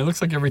 I don't know, man. It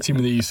looks like every team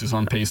in the East is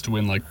on pace to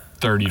win like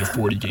 30 to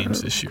 40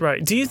 games this year.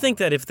 Right. Do you think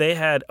that if they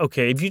had,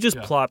 if you just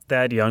plop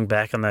Thad Young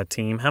back on that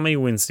team, how many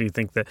wins do you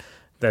think that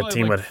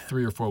team like would?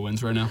 3 or 4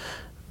 wins right now.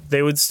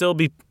 They would still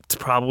be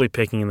it's probably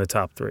picking in the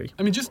top 3.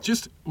 I mean,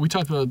 just we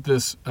talked about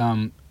this,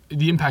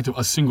 the impact of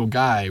a single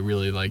guy,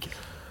 really, like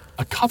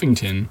a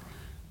Covington.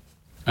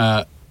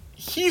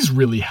 He's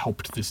really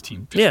helped this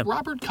team.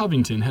 Robert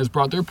Covington has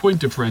brought their point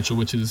differential,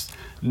 which is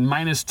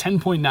minus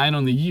 10.9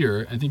 on the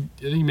year. I think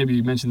maybe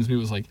you mentioned this. Maybe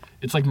it was like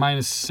it's like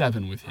minus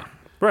 7 with him.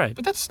 Right.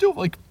 But that's still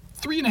like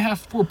 3.5,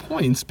 4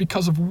 points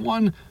because of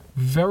one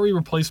very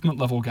replacement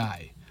level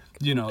guy.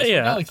 A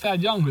guy like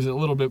Thad Young, who's a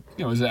little bit,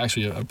 is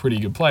actually a pretty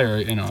good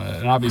player. And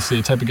obviously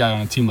a type of guy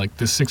on a team like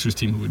this Sixers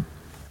team who would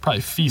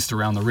probably feast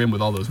around the rim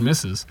with all those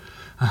misses.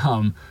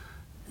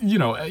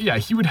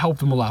 He would help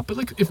them a lot. But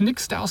like if Nick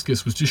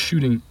Stauskas was just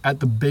shooting at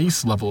the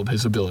base level of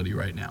his ability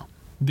right now,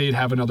 they'd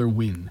have another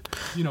win.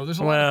 There's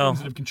a lot of things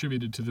that have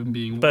contributed to them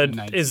being.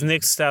 But is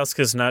Nick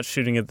Stauskas not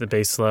shooting at the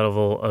base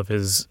level of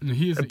his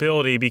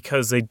ability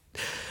because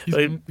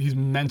he's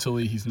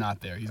mentally he's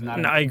not there. He's not.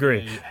 No, I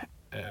agree.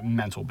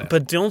 Mental best.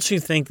 But don't you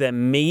think that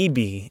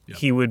maybe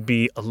he would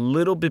be a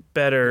little bit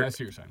better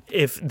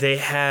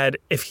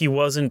if he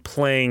wasn't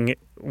playing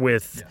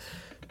with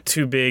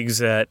two bigs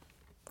that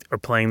are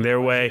playing their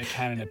way as a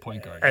candidate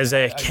point guard. As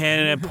a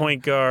candidate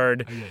point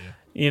guard.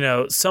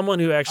 Someone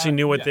who actually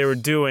knew what they were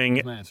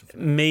doing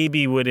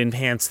maybe would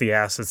enhance the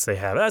assets they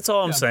have. That's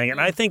all I'm saying. And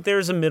I think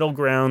there's a middle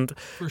ground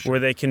where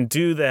they can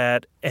do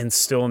that and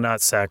still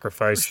not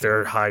sacrifice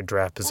their high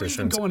draft positions.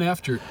 Or even going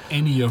after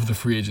any of the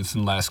free agents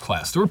in last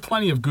class. There were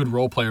plenty of good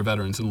role player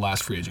veterans in the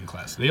last free agent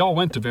class. They all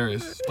went to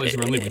various places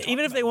around the league.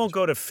 Even if they won't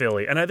go to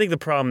Philly. And I think the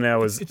problem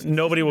now is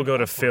nobody will go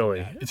to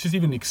Philly. It's just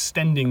even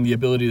extending the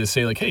ability to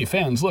say, like, hey,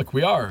 fans, look,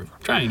 we are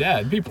trying to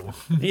add people.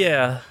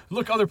 Yeah.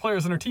 Look, other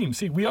players on our team.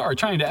 See, we are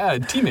trying to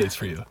add teammates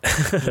for you,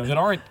 that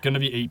aren't going to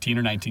be 18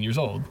 or 19 years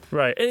old.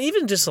 Right. And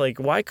even just like,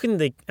 why couldn't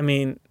they? I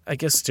mean, I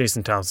guess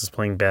Jason Thompson's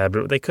playing bad,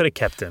 but they could have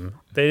kept him.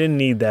 They didn't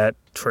need that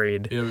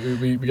trade. Yeah,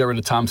 we got rid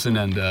of Thompson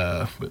and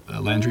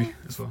Landry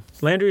as well.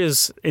 Landry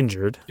is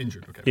injured.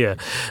 Okay. Yeah.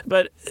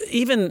 But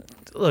even,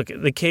 look,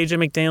 the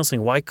KJ McDaniels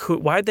thing,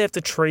 why'd they have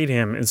to trade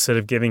him instead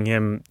of giving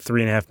him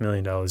 $3.5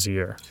 million a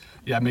year?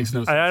 Yeah, it makes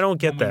no sense. I don't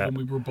get that.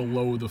 When we were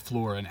below the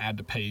floor and had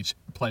to play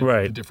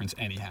the difference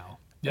anyhow.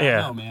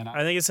 Yeah, no, man. I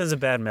think it sends a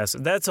bad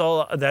message. That's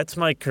all. That's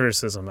my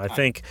criticism. I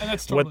think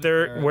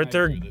totally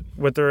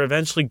what they're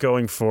eventually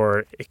going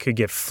for, it could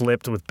get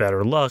flipped with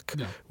better luck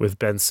with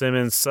Ben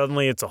Simmons.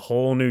 Suddenly, it's a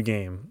whole new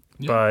game.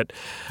 Yeah. But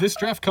this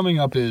draft coming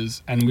up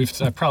is, and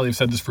I've probably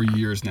said this for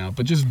years now,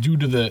 but just due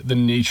to the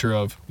nature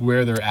of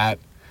where they're at,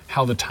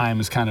 how the time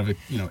is kind of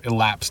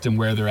elapsed and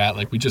where they're at,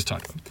 like we just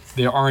talked about.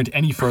 They aren't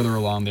any further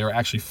along. They are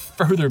actually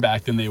further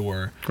back than they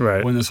were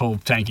when this whole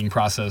tanking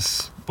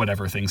process,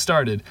 whatever thing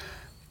started.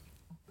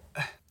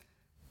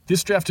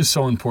 This draft is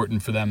so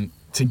important for them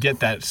to get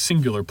that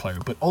singular player,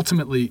 but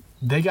ultimately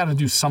they got to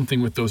do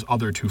something with those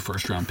other 2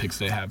 first-round picks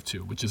they have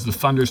too, which is the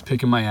Thunder's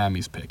pick and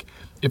Miami's pick.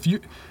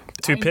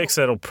 Two picks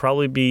that'll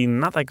probably be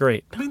not that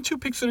great. I mean, 2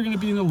 picks that are going to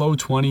be in the low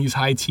 20s,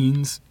 high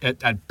teens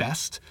at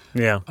best.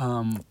 Yeah.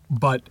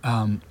 But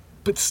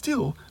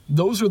still,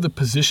 those are the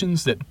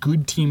positions that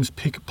good teams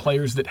pick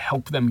players that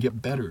help them get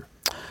better.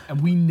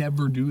 And we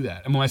never do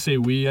that. And when I say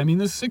we, I mean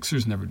the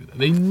Sixers never do that.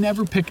 They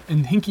never pick,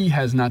 and Hinkie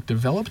has not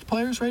developed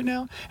players right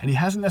now, and he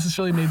hasn't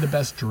necessarily made the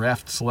best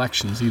draft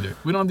selections either.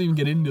 We don't have to even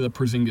get into the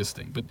Porzingis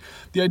thing. But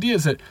the idea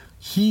is that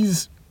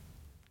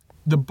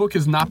the book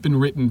has not been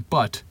written,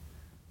 but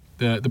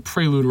the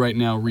prelude right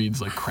now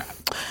reads like crap.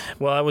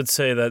 Well, I would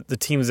say that the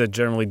teams that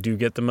generally do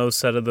get the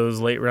most out of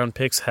those late-round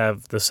picks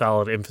have the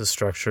solid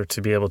infrastructure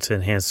to be able to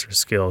enhance their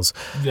skills.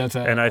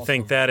 And I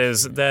think that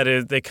is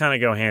they kind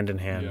of go hand in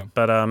hand. Yeah.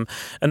 But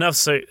enough.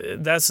 So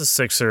that's the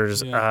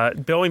Sixers. Yeah.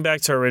 Going back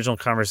to our original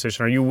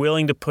conversation, are you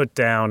willing to put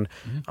down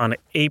on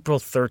April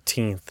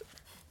 13th?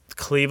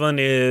 Cleveland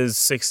is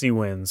 60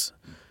 wins.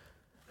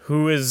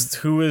 Who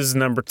is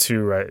number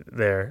 2 right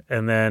there?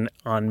 And then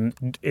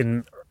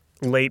in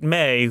late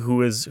May,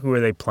 who are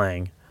they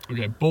playing?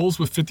 Okay, Bulls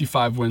with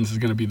 55 wins is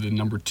going to be the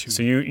number 2.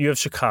 So you have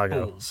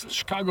Chicago. Bulls.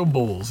 Chicago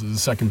Bulls is the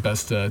second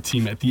best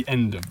team at the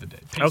end of the day.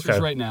 Pacers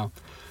right now.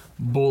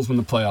 Bulls when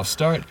the playoffs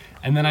start.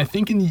 And then I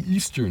think in the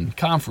Eastern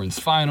Conference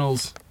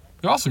Finals,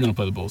 they're also going to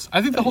play the Bulls.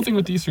 I think the whole thing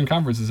with the Eastern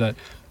Conference is that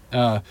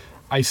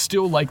I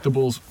still like the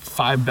Bulls'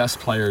 5 best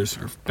players,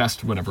 or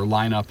best whatever,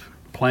 lineup,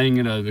 playing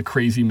in the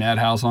crazy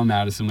madhouse on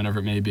Madison, whatever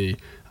it may be.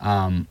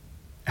 And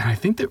I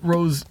think that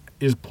Rose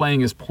is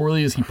playing as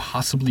poorly as he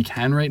possibly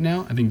can right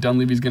now. I think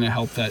Dunleavy's going to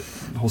help that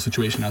whole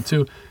situation out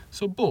too.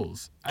 So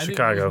Bulls. I think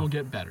Bulls will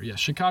get better. Yeah,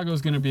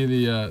 Chicago's going to be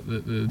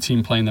the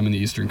team playing them in the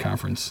Eastern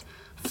Conference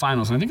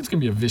Finals. And I think it's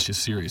going to be a vicious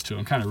series too.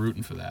 I'm kind of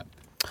rooting for that.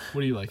 What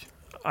do you like?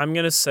 I'm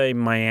going to say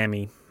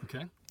Miami.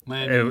 Okay.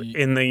 Miami.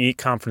 In the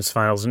conference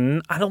finals.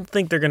 And I don't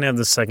think they're going to have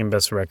the second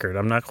best record.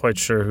 I'm not quite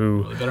sure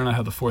who. Well, they better not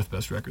have the 4th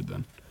best record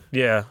then.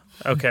 Yeah.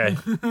 Okay.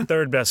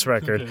 3rd best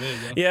record. Okay,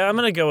 yeah, I'm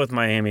going to go with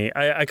Miami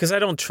because I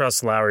don't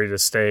trust Lowry to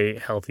stay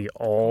healthy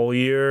all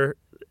year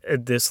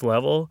at this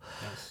level.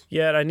 Yes.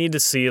 Yet I need to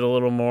see it a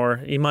little more.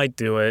 He might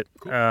do it.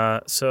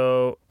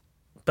 Cool.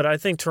 But I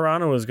think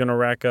Toronto is going to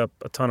rack up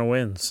a ton of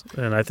wins,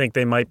 and I think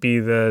they might be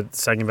the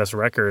second best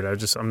record. I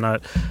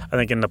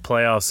think in the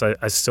playoffs,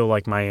 I still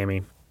like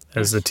Miami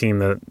as the team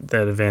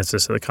that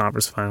advances to the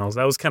conference finals.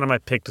 That was kind of my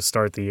pick to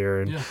start the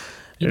year. And, yeah,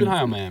 you've been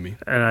high on Miami.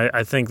 And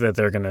I think that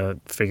they're going to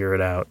figure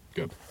it out.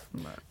 Good.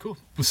 Cool.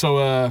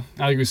 So,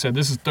 like we said,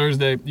 this is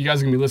Thursday. You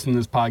guys are going to be listening to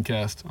this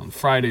podcast on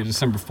Friday,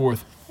 December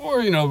 4th,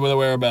 or, the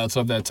whereabouts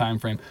of that time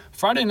frame.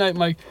 Friday night,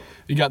 Mike,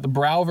 you got the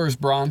Brow versus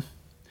Braun.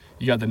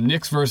 You got the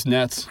Knicks versus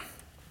Nets.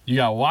 You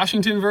got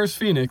Washington versus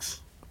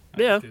Phoenix.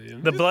 Yeah,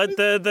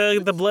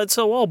 the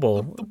Bledsoe Wall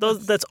Bowl.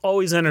 That's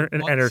always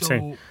entertaining.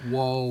 Bledsoe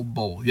Wall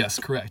Bowl. Yes,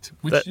 correct.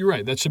 You're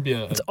right. That should be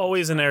It's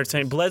always an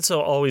entertaining.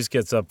 Bledsoe always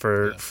gets up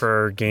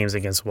for games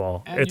against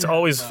Wall. And it's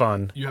always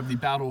fun. You have the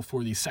battle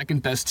for the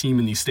second best team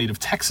in the state of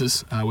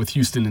Texas with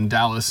Houston and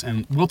Dallas,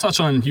 and we'll touch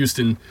on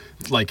Houston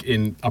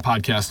in a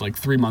podcast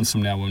 3 months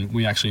from now when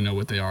we actually know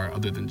what they are,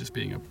 other than just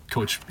being a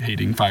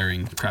coach-hating,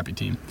 firing, crappy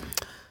team.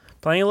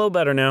 Playing a little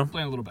better now.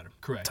 Playing a little better,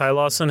 correct. Ty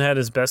Lawson had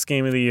his best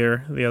game of the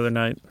year the other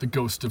night. The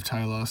ghost of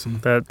Ty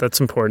Lawson.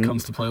 That's important.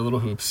 Comes to play a little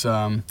hoops.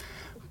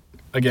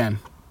 Again,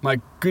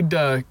 Mike, good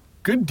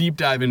deep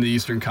dive into the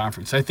Eastern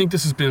Conference. I think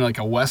this has been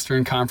a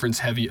Western Conference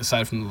heavy,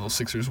 aside from the little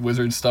Sixers,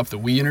 Wizards stuff that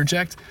we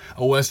interject,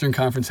 a Western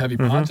Conference heavy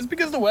pod, just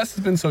because the West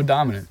has been so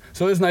dominant.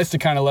 So it's nice to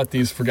kind of let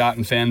these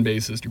forgotten fan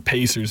bases, your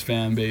Pacers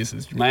fan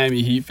bases, your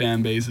Miami Heat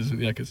fan bases,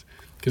 because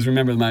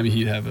remember the Miami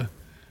Heat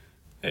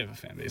they have a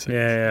fan base.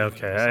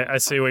 Okay. I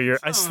see where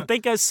I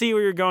think I see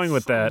where you're going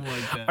with that.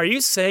 Are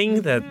you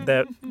saying that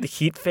the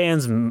Heat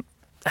fans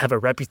have a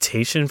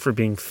reputation for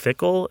being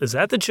fickle? Is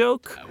that the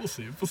joke? We'll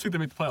see. We'll see if they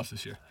make the playoffs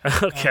this year.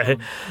 Okay.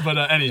 But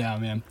anyhow,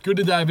 man, good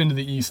to dive into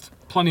the East.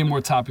 Plenty of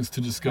more topics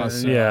to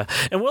discuss. Yeah,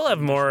 and we'll have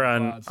more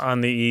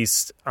on the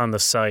East on the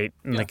site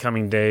in the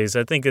coming days.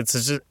 I think it's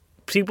just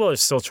people are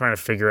still trying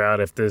to figure out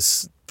if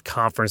this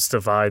conference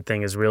divide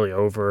thing is really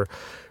over,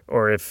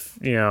 or if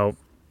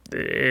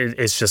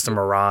it's just a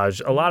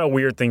mirage. A lot of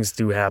weird things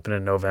do happen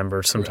in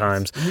November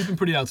sometimes. And we've been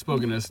pretty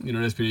outspoken as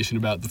SB Nation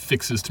about the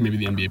fixes to maybe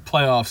the NBA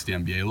playoffs, the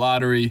NBA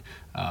lottery,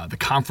 the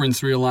conference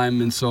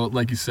realignment. So,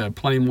 like you said,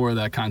 plenty more of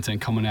that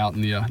content coming out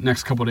in the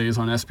next couple of days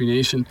on SB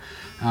Nation.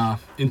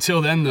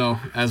 Until then, though,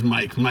 as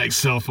Mike's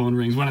cell phone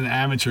rings, what an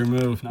amateur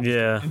move.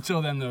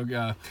 Until then,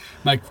 though,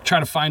 Mike, try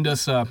to find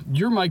us.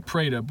 You're Mike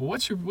Prada, but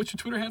what's your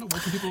Twitter handle?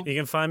 Where can people? You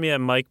can find me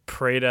at Mike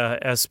Prada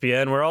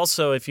SBN. We're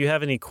also, if you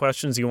have any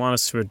questions you want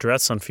us to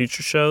address on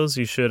future shows,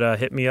 you should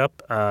hit me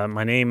up.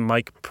 My name,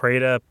 Mike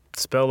Prada,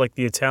 spelled like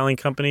the Italian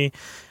company,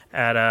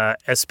 at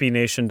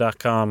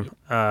sbnation.com.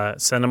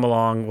 Send them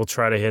along. We'll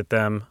try to hit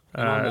them.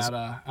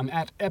 I'm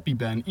at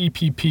EpiBen,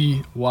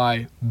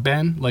 EPPY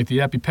Ben, like the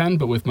EpiPen,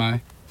 but with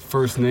my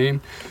first name.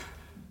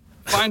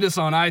 Find us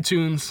on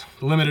iTunes,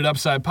 the Limited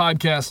Upside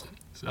Podcast.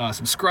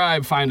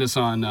 Subscribe. Find us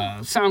on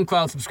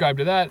SoundCloud. Subscribe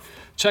to that.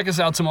 Check us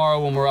out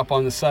tomorrow when we're up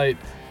on the site.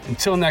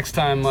 Until next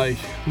time,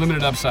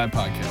 Limited Upside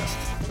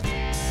Podcast.